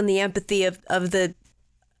 that's when the empathy of the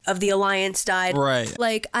Alliance died. Right.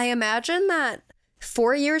 Like, I imagine that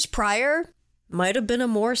 4 years prior might have been a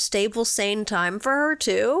more stable, sane time for her,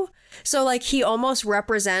 too. So, like, he almost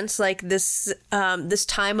represents, like, this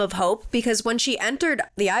time of hope, because when she entered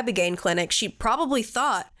the Ibogaine clinic, she probably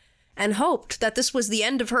thought and hoped that this was the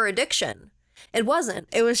end of her addiction. It wasn't.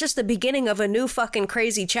 It was just the beginning of a new fucking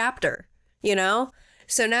crazy chapter, you know?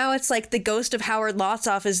 So now it's like the ghost of Howard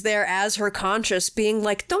Lotsoff is there as her conscience, being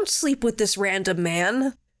like, don't sleep with this random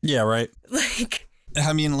man. Yeah, right. Like,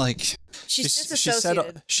 I mean, like, she's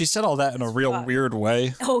disassociated. She said all that in a real weird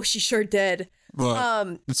way. Oh, she sure did.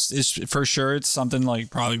 But it's for sure, it's something,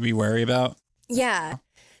 like, probably be wary about. Yeah.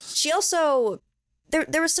 She also,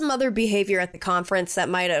 there was some other behavior at the conference that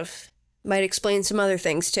might explain some other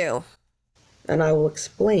things too. And I will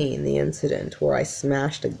explain the incident where I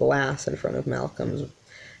smashed a glass in front of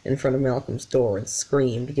Malcolm's door and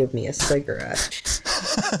screamed, "Give me a cigarette."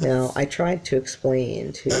 Now, I tried to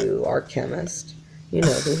explain to our chemist, you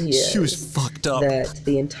know who he is. She was fucked up. That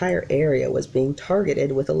the entire area was being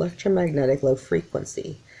targeted with electromagnetic low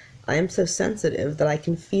frequency. I am so sensitive that I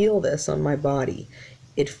can feel this on my body.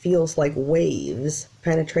 It feels like waves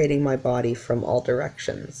penetrating my body from all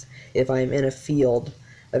directions if I am in a field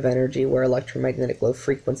of energy where electromagnetic low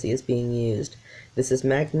frequency is being used. This is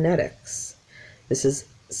magnetics. This is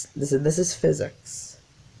physics.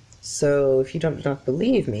 So if you do not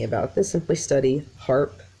believe me about this, simply study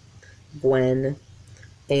HARP, Gwen,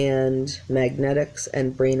 and magnetics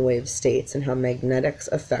and brainwave states, and how magnetics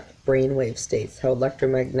affect brainwave states, how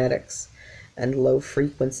electromagnetics and low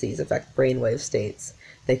frequencies affect brainwave states.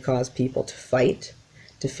 They cause people to fight,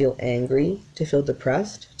 to feel angry, to feel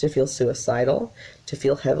depressed, to feel suicidal, to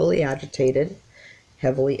feel heavily agitated,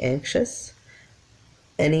 heavily anxious.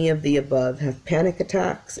 Any of the above have panic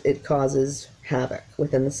attacks. It causes havoc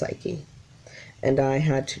within the psyche. And I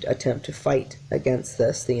had to attempt to fight against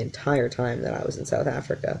this the entire time that I was in South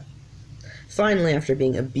Africa. Finally, after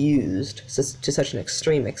being abused to such an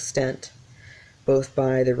extreme extent, both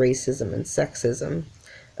by the racism and sexism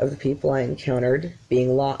of the people I encountered,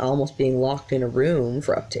 almost being locked in a room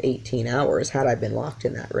for up to 18 hours, had I been locked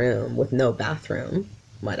in that room with no bathroom,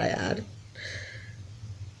 might I add,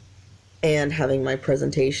 and having my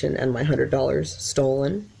presentation and my $100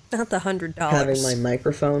 stolen. Not the $100. Having my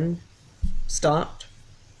microphone stopped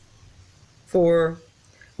for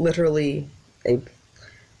literally a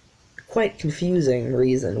quite confusing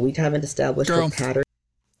reason. We haven't established a pattern.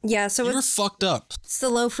 Yeah, so you're fucked up. It's the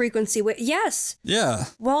low frequency. Yes. Yeah.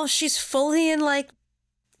 Well, she's fully in like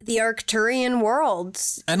the Arcturian world.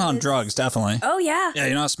 And on drugs, definitely. Oh, yeah. Yeah,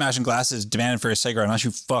 you're not smashing glasses, demanding for a cigarette unless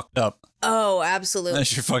you fucked up. Oh, absolutely.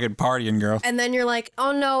 Unless you're fucking partying, girl. And then you're like,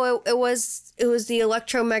 oh no, it was the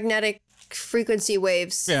electromagnetic frequency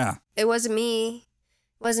waves. Yeah. It wasn't me.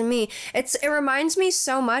 It wasn't me. It reminds me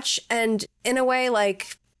so much, and in a way,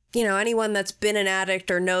 like, you know, anyone that's been an addict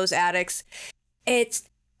or knows addicts, it's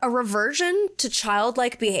a reversion to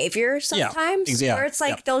childlike behavior sometimes, where it's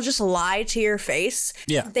like they'll just lie to your face.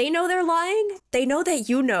 Yeah. They know they're lying. They know that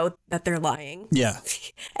you know that they're lying. Yeah.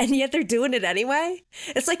 And yet they're doing it anyway.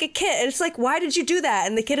 It's like a kid. It's like, why did you do that?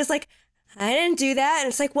 And the kid is like, I didn't do that. And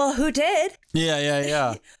it's like, well, who did?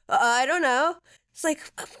 Yeah. I don't know. It's like,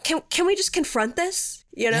 can we just confront this?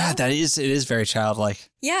 You know? Yeah, it is very childlike.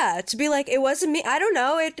 Yeah, to be like, it wasn't me. I don't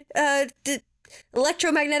know. It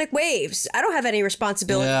electromagnetic waves. I don't have any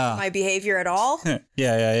responsibility for my behavior at all.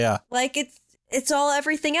 Yeah. Like it's all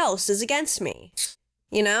everything else is against me.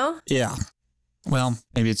 You know? Yeah. Well,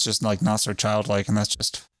 maybe it's just like not so childlike, and that's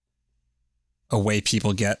just a way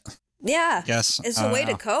people get. Yeah. Yes. It's a way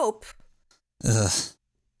to cope. Ugh.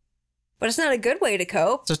 But it's not a good way to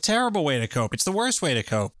cope. It's a terrible way to cope. It's the worst way to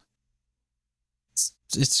cope.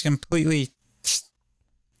 It's completely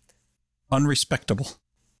unrespectable.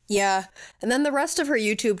 Yeah. And then the rest of her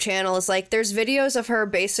YouTube channel is like, there's videos of her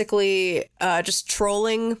basically just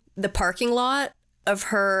trolling the parking lot of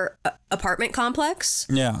her apartment complex.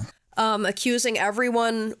 Yeah. Accusing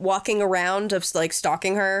everyone walking around of like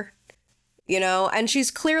stalking her, you know, and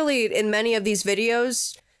she's clearly in many of these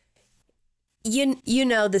videos, you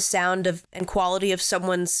know, the sound of and quality of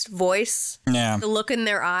someone's voice. Yeah. The look in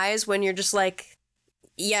their eyes when you're just like,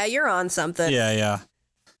 yeah, you're on something. Yeah.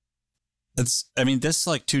 This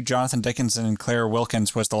like to Jonathan Dickinson and Claire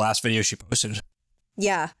Wilkins was the last video she posted.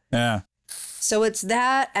 Yeah. Yeah. So it's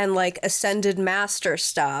that and like Ascended Master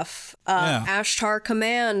stuff, Ashtar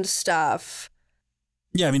Command stuff.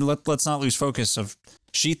 Yeah, I mean, let's not lose focus of,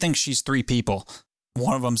 she thinks she's three people.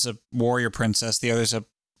 One of them's a warrior princess. The other's a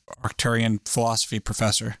Arcturian philosophy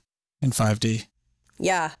professor in 5D.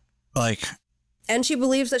 Yeah. Like. And she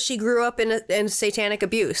believes that she grew up in satanic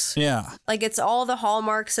abuse. Yeah. Like, it's all the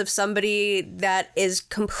hallmarks of somebody that is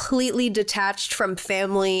completely detached from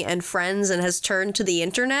family and friends and has turned to the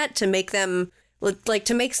internet to make them, like,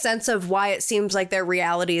 to make sense of why it seems like their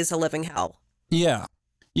reality is a living hell. Yeah.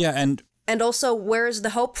 Yeah, and also, where's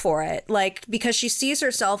the hope for it? Like, because she sees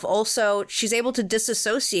herself also, she's able to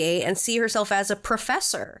disassociate and see herself as a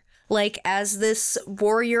professor. Like, as this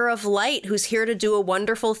warrior of light who's here to do a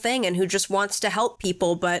wonderful thing and who just wants to help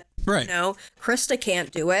people, but, you know, Krista can't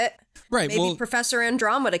do it. Right. Maybe Professor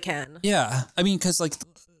Andromeda can. Yeah. I mean, because, like,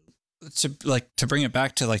 to bring it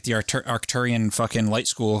back to, like, the Arcturian fucking light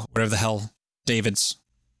school, whatever the hell David's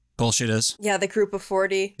bullshit is. Yeah, the Group of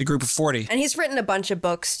 40. The Group of 40. And he's written a bunch of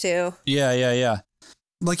books, too. Yeah.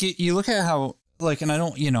 Like, you look at how, like, and I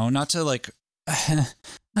don't, you know, not to, like...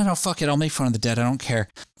 No, fuck it. I'll make fun of the dead. I don't care.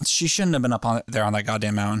 She shouldn't have been up there on that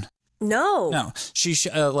goddamn mountain. No. She she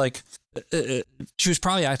was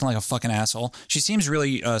probably acting like a fucking asshole. She seems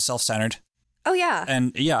really self-centered. Oh, yeah.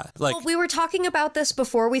 And yeah, like... Well, we were talking about this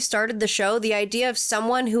before we started the show, the idea of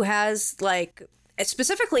someone who has, like,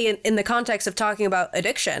 specifically in the context of talking about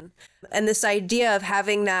addiction, and this idea of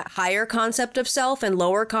having that higher concept of self and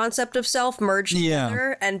lower concept of self merged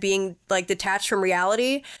together and being, like, detached from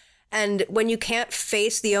reality. And when you can't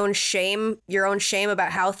face your own shame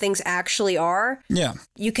about how things actually are,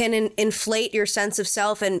 you can inflate your sense of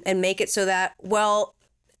self and make it so that, well,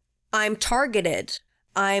 I'm targeted,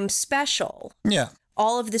 I'm special. Yeah.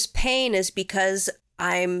 All of this pain is because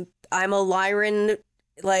I'm a Lyran,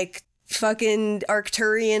 like, fucking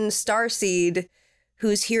Arcturian starseed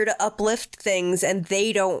who's here to uplift things, and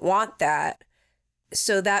they don't want that.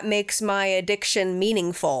 So that makes my addiction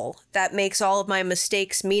meaningful. That makes all of my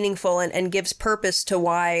mistakes meaningful and gives purpose to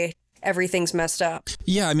why everything's messed up.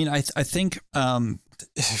 Yeah, I mean, I think but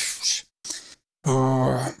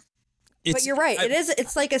you're right.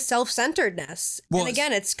 It's like a self-centeredness. Well, and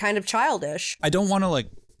again, it's kind of childish. I don't want to like,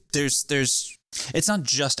 it's not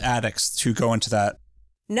just addicts who go into that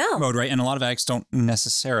mode, right? And a lot of addicts don't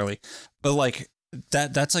necessarily, but like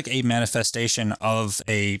that's like a manifestation of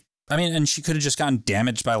and she could have just gotten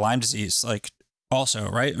damaged by Lyme disease, like also,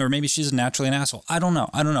 right? Or maybe she's naturally an asshole. I don't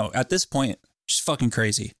know. At this point, she's fucking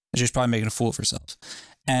crazy. She's probably making a fool of herself.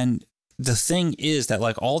 And the thing is that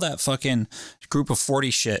like all that fucking Group of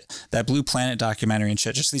 40 shit, that Blue Planet documentary and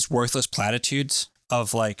shit, just these worthless platitudes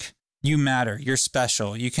of like, you matter, you're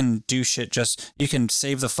special, you can do shit, you can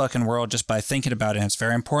save the fucking world just by thinking about it. And it's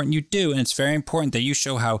very important you do. And it's very important that you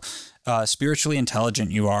show how spiritually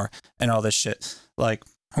intelligent you are and all this shit. Like,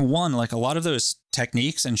 one, like a lot of those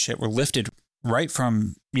techniques and shit were lifted right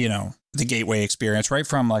from, the Gateway experience, right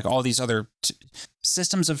from like all these other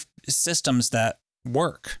systems that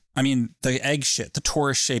work. I mean, the egg shit, the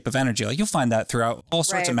torus shape of energy, like you'll find that throughout all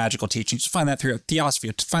sorts of magical teachings. You find that throughout Theosophy,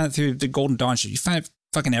 you find that through the Golden Dawn shit. You find it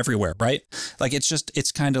fucking everywhere, right? Like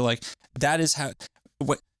it's kind of like, that is how,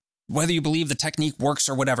 whether you believe the technique works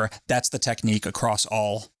or whatever, that's the technique across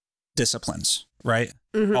all disciplines, right?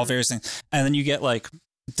 Mm-hmm. All various things. And then you get like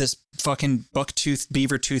this fucking buck-tooth,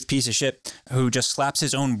 beaver-tooth piece of shit who just slaps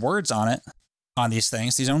his own words on it, on these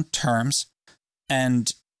things, these own terms,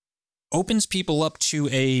 and opens people up to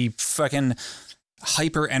a fucking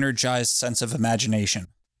hyper-energized sense of imagination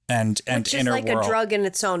and which inner is like world. A drug in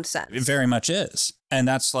its own sense. It very much is. And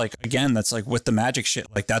that's like, again, that's like with the magic shit,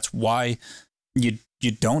 like that's why you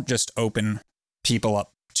don't just open people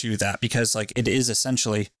up to that, because like it is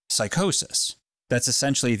essentially psychosis. That's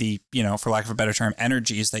essentially the, for lack of a better term,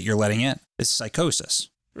 energies that you're letting in. It's psychosis.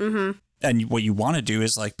 Mm-hmm. And what you want to do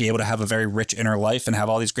is like be able to have a very rich inner life and have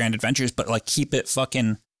all these grand adventures, but like keep it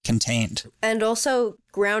fucking contained. And also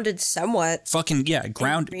grounded somewhat. Fucking yeah,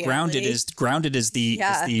 grounded is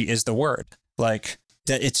the word. Like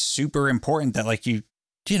that it's super important that like you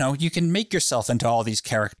can make yourself into all these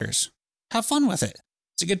characters. Have fun with it.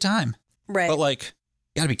 It's a good time. Right. But like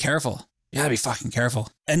you gotta be careful. You gotta be fucking careful.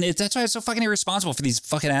 And that's why it's so fucking irresponsible for these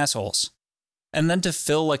fucking assholes. And then to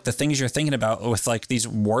fill like the things you're thinking about with like these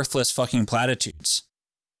worthless fucking platitudes.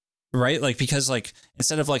 Right? Like, because like,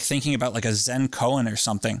 instead of like thinking about like a Zen koan or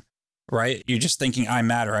something, right? You're just thinking, I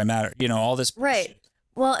matter, all this. Right.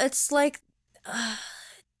 Well, it's like,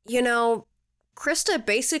 Krista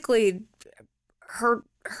basically, her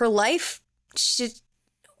life,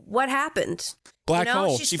 what happened? Black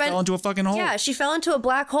hole. She fell into a fucking hole. Yeah, she fell into a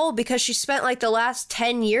black hole because she spent like the last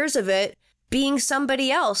 10 years of it being somebody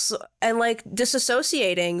else and like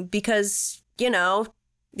disassociating because,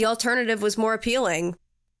 the alternative was more appealing.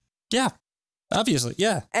 Yeah, obviously.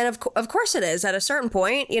 Yeah. And of course it is at a certain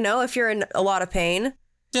point, if you're in a lot of pain.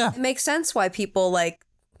 Yeah. It makes sense why people like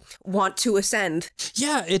want to ascend.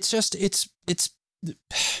 Yeah. It's just, it's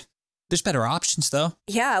there's better options though.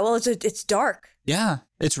 Yeah. Well, it's dark. Yeah.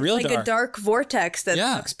 It's really like a dark vortex that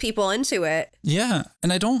sucks people into it. Yeah.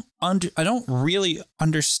 And I don't really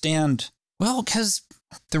understand. Well, because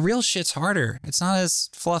the real shit's harder. It's not as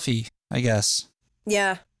fluffy, I guess.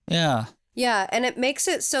 Yeah. Yeah. Yeah. And it makes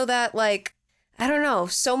it so that like, I don't know,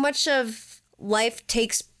 so much of life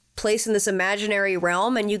takes place in this imaginary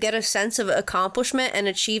realm and you get a sense of accomplishment and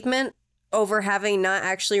achievement over having not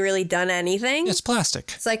actually really done anything. It's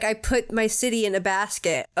plastic. It's like I put my city in a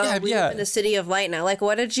basket. Oh, we live in a city of light now. Like,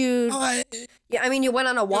 what did you... Yeah, I mean, you went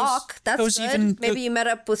on a walk. That's good. Maybe you met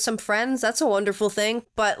up with some friends. That's a wonderful thing.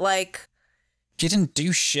 But like... You didn't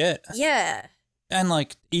do shit. Yeah. And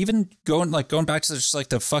like, even going back to just like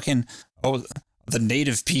the fucking... the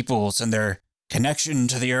native peoples and their connection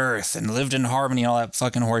to the earth and lived in harmony, all that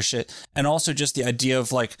fucking horseshit. And also just the idea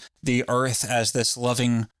of like the earth as this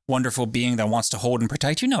loving, wonderful being that wants to hold and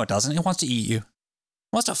protect you. No, it doesn't. It wants to eat you.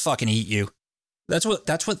 It wants to fucking eat you. That's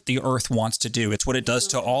what the earth wants to do. It's what it does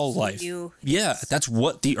to all life. Yeah, that's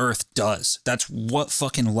what the earth does. That's what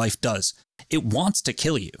fucking life does. It wants to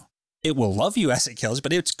kill you. It will love you as it kills,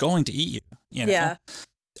 but it's going to eat you. Yeah.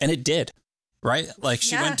 And it did. Right? Like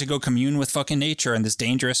she went to go commune with fucking nature in this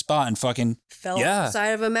dangerous spot and fucking fell off the side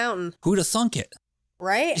of a mountain. Who'd have thunk it?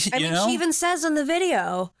 Right? I mean, she even says in the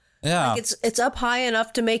video, yeah, like it's up high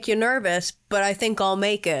enough to make you nervous, but I think I'll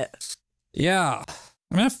make it. Yeah.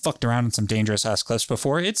 I mean, I've fucked around in some dangerous ass cliffs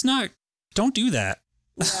before. It's not, don't do that.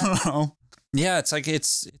 Yeah. I don't know. Yeah, it's like,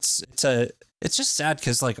 it's just sad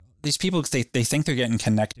because like these people, they think they're getting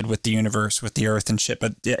connected with the universe, with the earth and shit,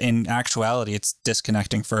 but in actuality, it's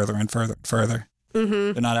disconnecting further and further and further.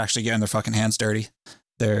 Mm-hmm. They're not actually getting their fucking hands dirty.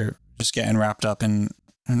 They're just getting wrapped up in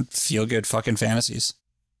feel good fucking fantasies.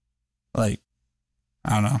 Like,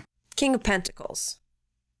 I don't know. King of Pentacles.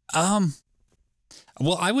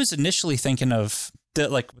 Well, I was initially thinking of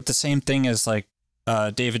the same thing as like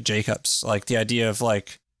David Jacobs, like the idea of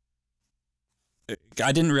like,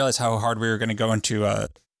 I didn't realize how hard we were going to go into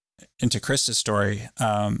Krista's story,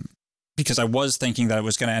 because I was thinking that it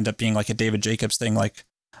was going to end up being like a David Jacobs thing, like,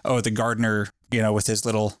 oh, the gardener, with his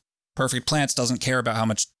little perfect plants doesn't care about how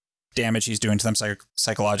much damage he's doing to them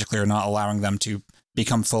psychologically, or not allowing them to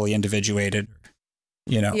become fully individuated,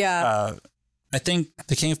 Yeah. I think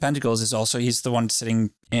the King of Pentacles is also, he's the one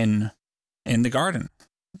sitting in the garden,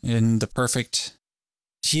 in the perfect,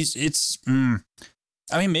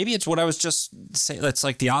 I mean, maybe it's what I was just saying. That's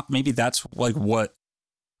like maybe that's like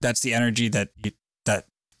that's the energy that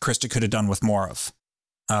Krista could have done with more of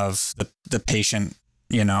the patient,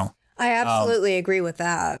 I absolutely agree with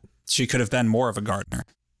that. She could have been more of a gardener,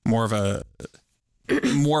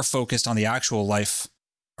 more focused on the actual life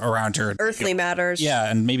around her. Earthly matters. Yeah.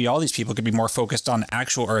 And maybe all these people could be more focused on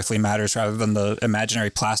actual earthly matters rather than the imaginary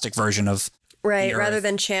plastic version of. Right. Rather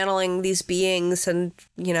than channeling these beings and,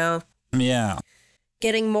 Yeah.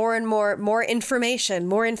 Getting more and more information.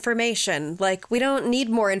 Like, we don't need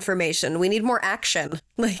more information. We need more action.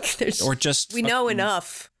 Like, we know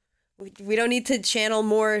enough. We don't need to channel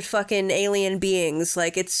more fucking alien beings.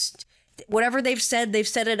 Like, it's whatever they've said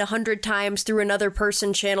it 100 times through another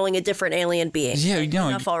person channeling a different alien being. Yeah,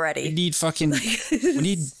 enough already. We need we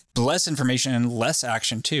need less information and less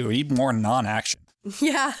action too. We need more non-action.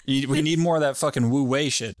 Yeah. We need more of that fucking wu wei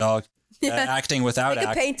shit, dog. Yeah. Acting without Like a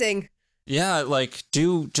acting. painting. Yeah, like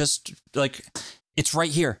it's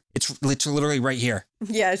right here. It's literally right here.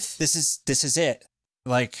 Yes. This is it.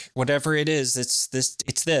 Like, whatever it is, it's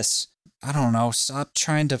this. I don't know. Stop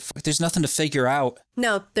trying to. There's nothing to figure out.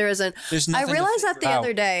 No, there isn't. There's I nothing realized that the out.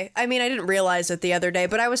 other day. I mean, I didn't realize it the other day,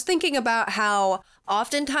 but I was thinking about how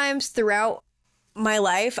oftentimes throughout my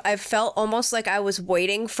life, I've felt almost like I was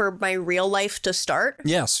waiting for my real life to start.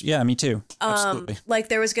 Yes. Yeah, me too. Absolutely. Like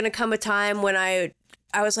there was going to come a time when I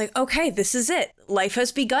was like, okay, this is it. Life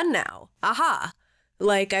has begun now. Aha.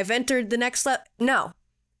 Like I've entered the next No.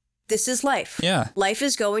 This is life. Yeah. Life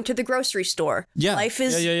is going to the grocery store. Yeah. Life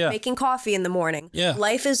is making coffee in the morning. Yeah.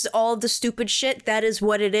 Life is all the stupid shit. That is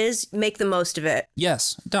what it is. Make the most of it.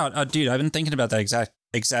 Yes. No, dude, I've been thinking about that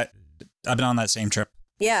exact. I've been on that same trip.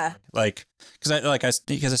 Yeah. Like, because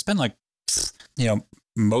I spent like,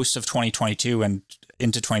 most of 2022 and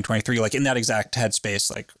into 2023, like in that exact headspace,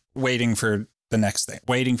 like waiting for the next thing,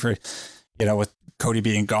 waiting for, with Cody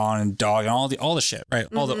being gone and dog and all the shit, right?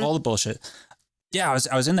 Mm-hmm. All the bullshit. Yeah,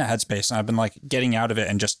 I was in that headspace and I've been like getting out of it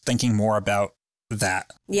and just thinking more about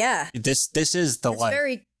that. Yeah. This is the life.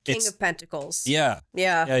 Very King of Pentacles. Yeah.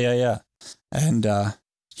 Yeah. Yeah. And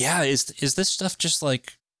is this stuff just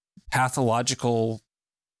like pathological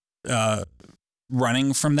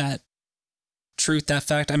running from that truth, that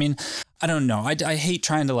fact? I mean, I don't know. I hate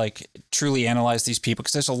trying to like truly analyze these people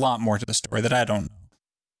because there's a lot more to the story that I don't know.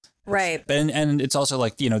 Right. And it's also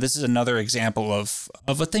like, this is another example of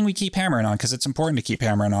a thing we keep hammering on because it's important to keep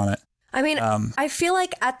hammering on it. I mean, I feel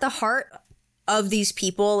like at the heart of these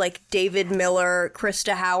people, like David Miller,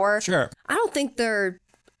 Krista Hauer, sure, I don't think they're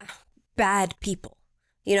bad people.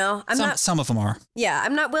 Some of them are. Yeah,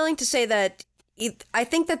 I'm not willing to say that. I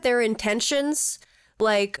think that their intentions,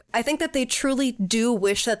 like, I think that they truly do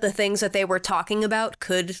wish that the things that they were talking about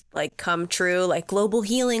could like come true, like global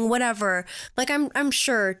healing, whatever. Like, I'm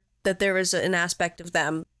sure that there is an aspect of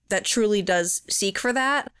them that truly does seek for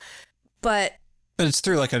that, but it's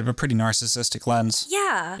through like a pretty narcissistic lens.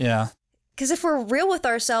 Yeah. Yeah. Because if we're real with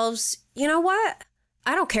ourselves, you know what?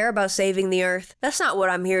 I don't care about saving the earth. That's not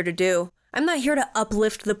what I'm here to do. I'm not here to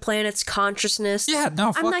uplift the planet's consciousness. Yeah,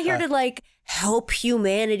 no, I'm not here to like help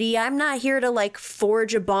humanity. I'm not here to like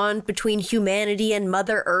forge a bond between humanity and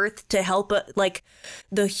Mother Earth to help like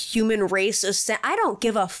the human race ascend. I don't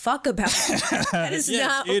give a fuck about that. That is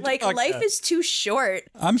not dude, like life is too short.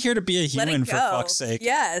 I'm here to be a Let human it for go. fuck's sake.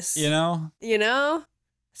 Yes.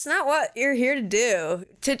 It's not what you're here to do.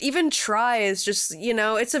 To even try is just,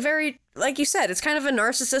 it's a very, like you said, it's kind of a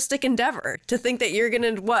narcissistic endeavor to think that you're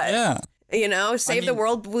going to what? Yeah. Save the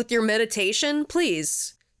world with your meditation,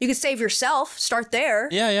 please. You can save yourself. Start there.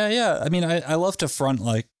 Yeah. I mean, I love to front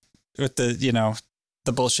like with the,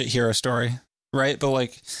 the bullshit hero story, right? But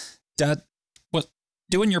like,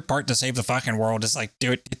 doing your part to save the fucking world is like,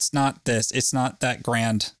 dude, it's not this. It's not that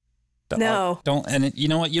grand. No. You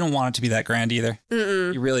know what? You don't want it to be that grand either.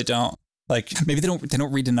 Mm-mm. You really don't. Like, maybe they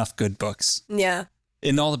don't read enough good books. Yeah.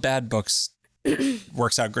 In all the bad books,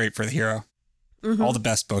 works out great for the hero. All the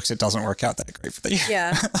best books, it doesn't work out that great for them.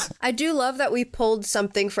 Yeah. I do love that we pulled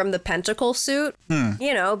something from the pentacle suit,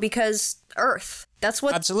 you know, because Earth. That's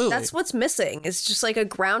what's missing. It's just like a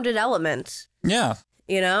grounded element. Yeah.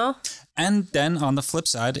 You know? And then on the flip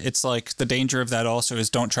side, it's like the danger of that also is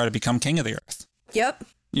don't try to become king of the earth. Yep.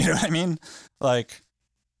 You know what I mean? Like,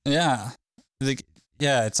 yeah.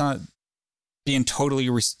 Yeah, it's not being totally...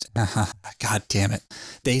 God damn it.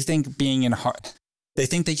 They think they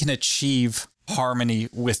think they can achieve harmony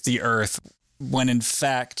with the earth when in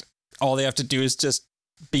fact all they have to do is just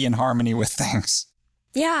be in harmony with things.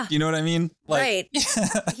 Yeah. You know what I mean? Like, right.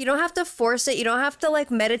 You don't have to force it. You don't have to like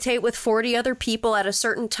meditate with 40 other people at a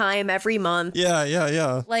certain time every month.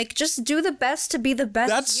 Yeah. Like just do the best to be the best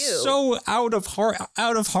That's you. so out of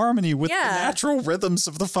harmony with the natural rhythms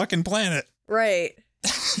of the fucking planet. Right.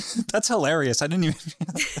 That's hilarious. I didn't even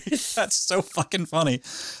that's so fucking funny.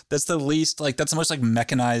 That's the least that's the most like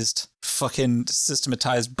mechanized fucking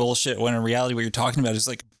systematized bullshit when in reality what you're talking about is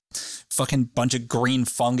like fucking bunch of green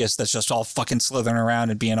fungus that's just all fucking slithering around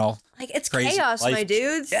and being all like it's crazy chaos, my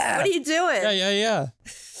dudes. Yeah. What are you doing? Yeah.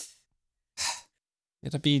 You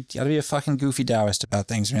gotta be a fucking goofy Taoist about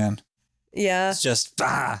things, man. Yeah. It's just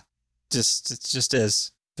it just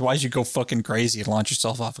is. Why'd you go fucking crazy and launch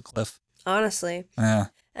yourself off a cliff? Honestly. Yeah.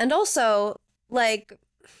 And also, like,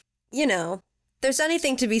 you know, there's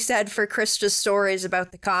anything to be said for Krista's stories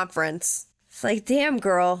about the conference. It's like, damn,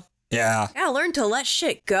 girl. Yeah. You gotta learn to let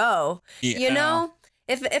shit go. Yeah. You know?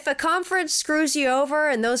 If a conference screws you over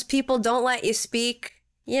and those people don't let you speak,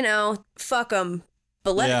 you know, fuck them.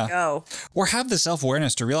 But let it go. Or have the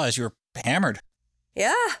self-awareness to realize you were hammered.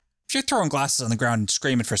 Yeah. If you're throwing glasses on the ground and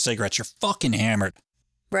screaming for cigarettes, you're fucking hammered.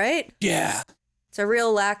 Right? Yeah. It's a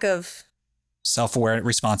real lack of... self-aware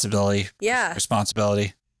responsibility. Yeah.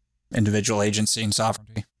 Responsibility. Individual agency and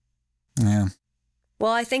sovereignty. Yeah.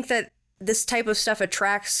 Well, I think that this type of stuff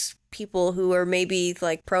attracts people who are maybe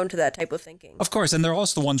like prone to that type of thinking. Of course, and they're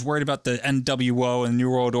also the ones worried about the NWO and New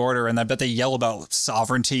World Order, and I bet they yell about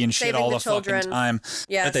sovereignty and shit Saving all the the children. fucking time.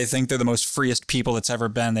 Yes. That they think they're the most freest people that's ever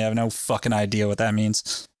been. They have no fucking idea what that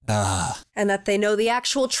means. And that they know the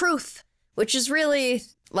actual truth, which is really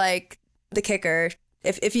like the kicker.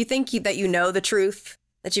 If you think that you know the truth,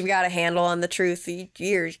 that you've got a handle on the truth,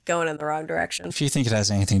 you're going in the wrong direction. If you think it has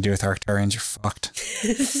anything to do with Arcturians, you're fucked.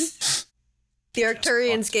 The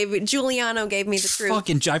Arcturians Giuliano gave me the truth.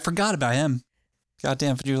 Fucking, I forgot about him.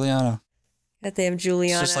 Goddamn Giuliano. Goddamn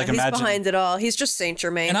Giuliano. Just like He's imagine- behind it all. He's just Saint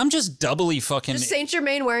Germain. And I'm just doubly fucking... Just Saint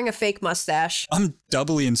Germain wearing a fake mustache. I'm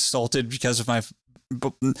doubly insulted because of my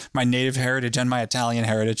native heritage and my Italian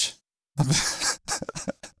heritage.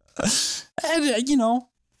 And, you know.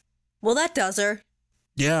 Well, that does her.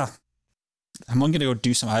 Yeah. I'm going to go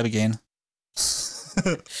do some Ibogaine. Sounds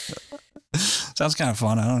kind of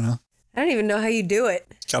fun. I don't know. I don't even know how you do it.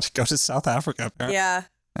 Got to go to South Africa, apparently. Yeah.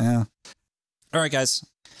 Yeah. All right, guys.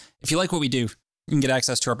 If you like what we do, you can get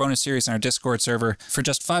access to our bonus series on our Discord server for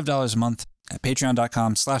just $5 a month at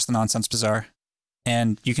patreon.com/thenonsensebazaar.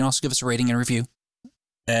 And you can also give us a rating and review.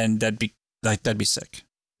 And that'd be sick.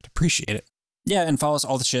 I'd appreciate it. Yeah, and follow us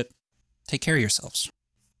all the shit. Take care of yourselves.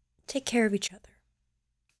 Take care of each other.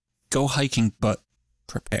 Go hiking, but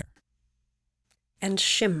prepare. And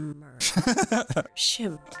shimmer.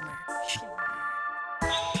 Shimmer. Shimmer.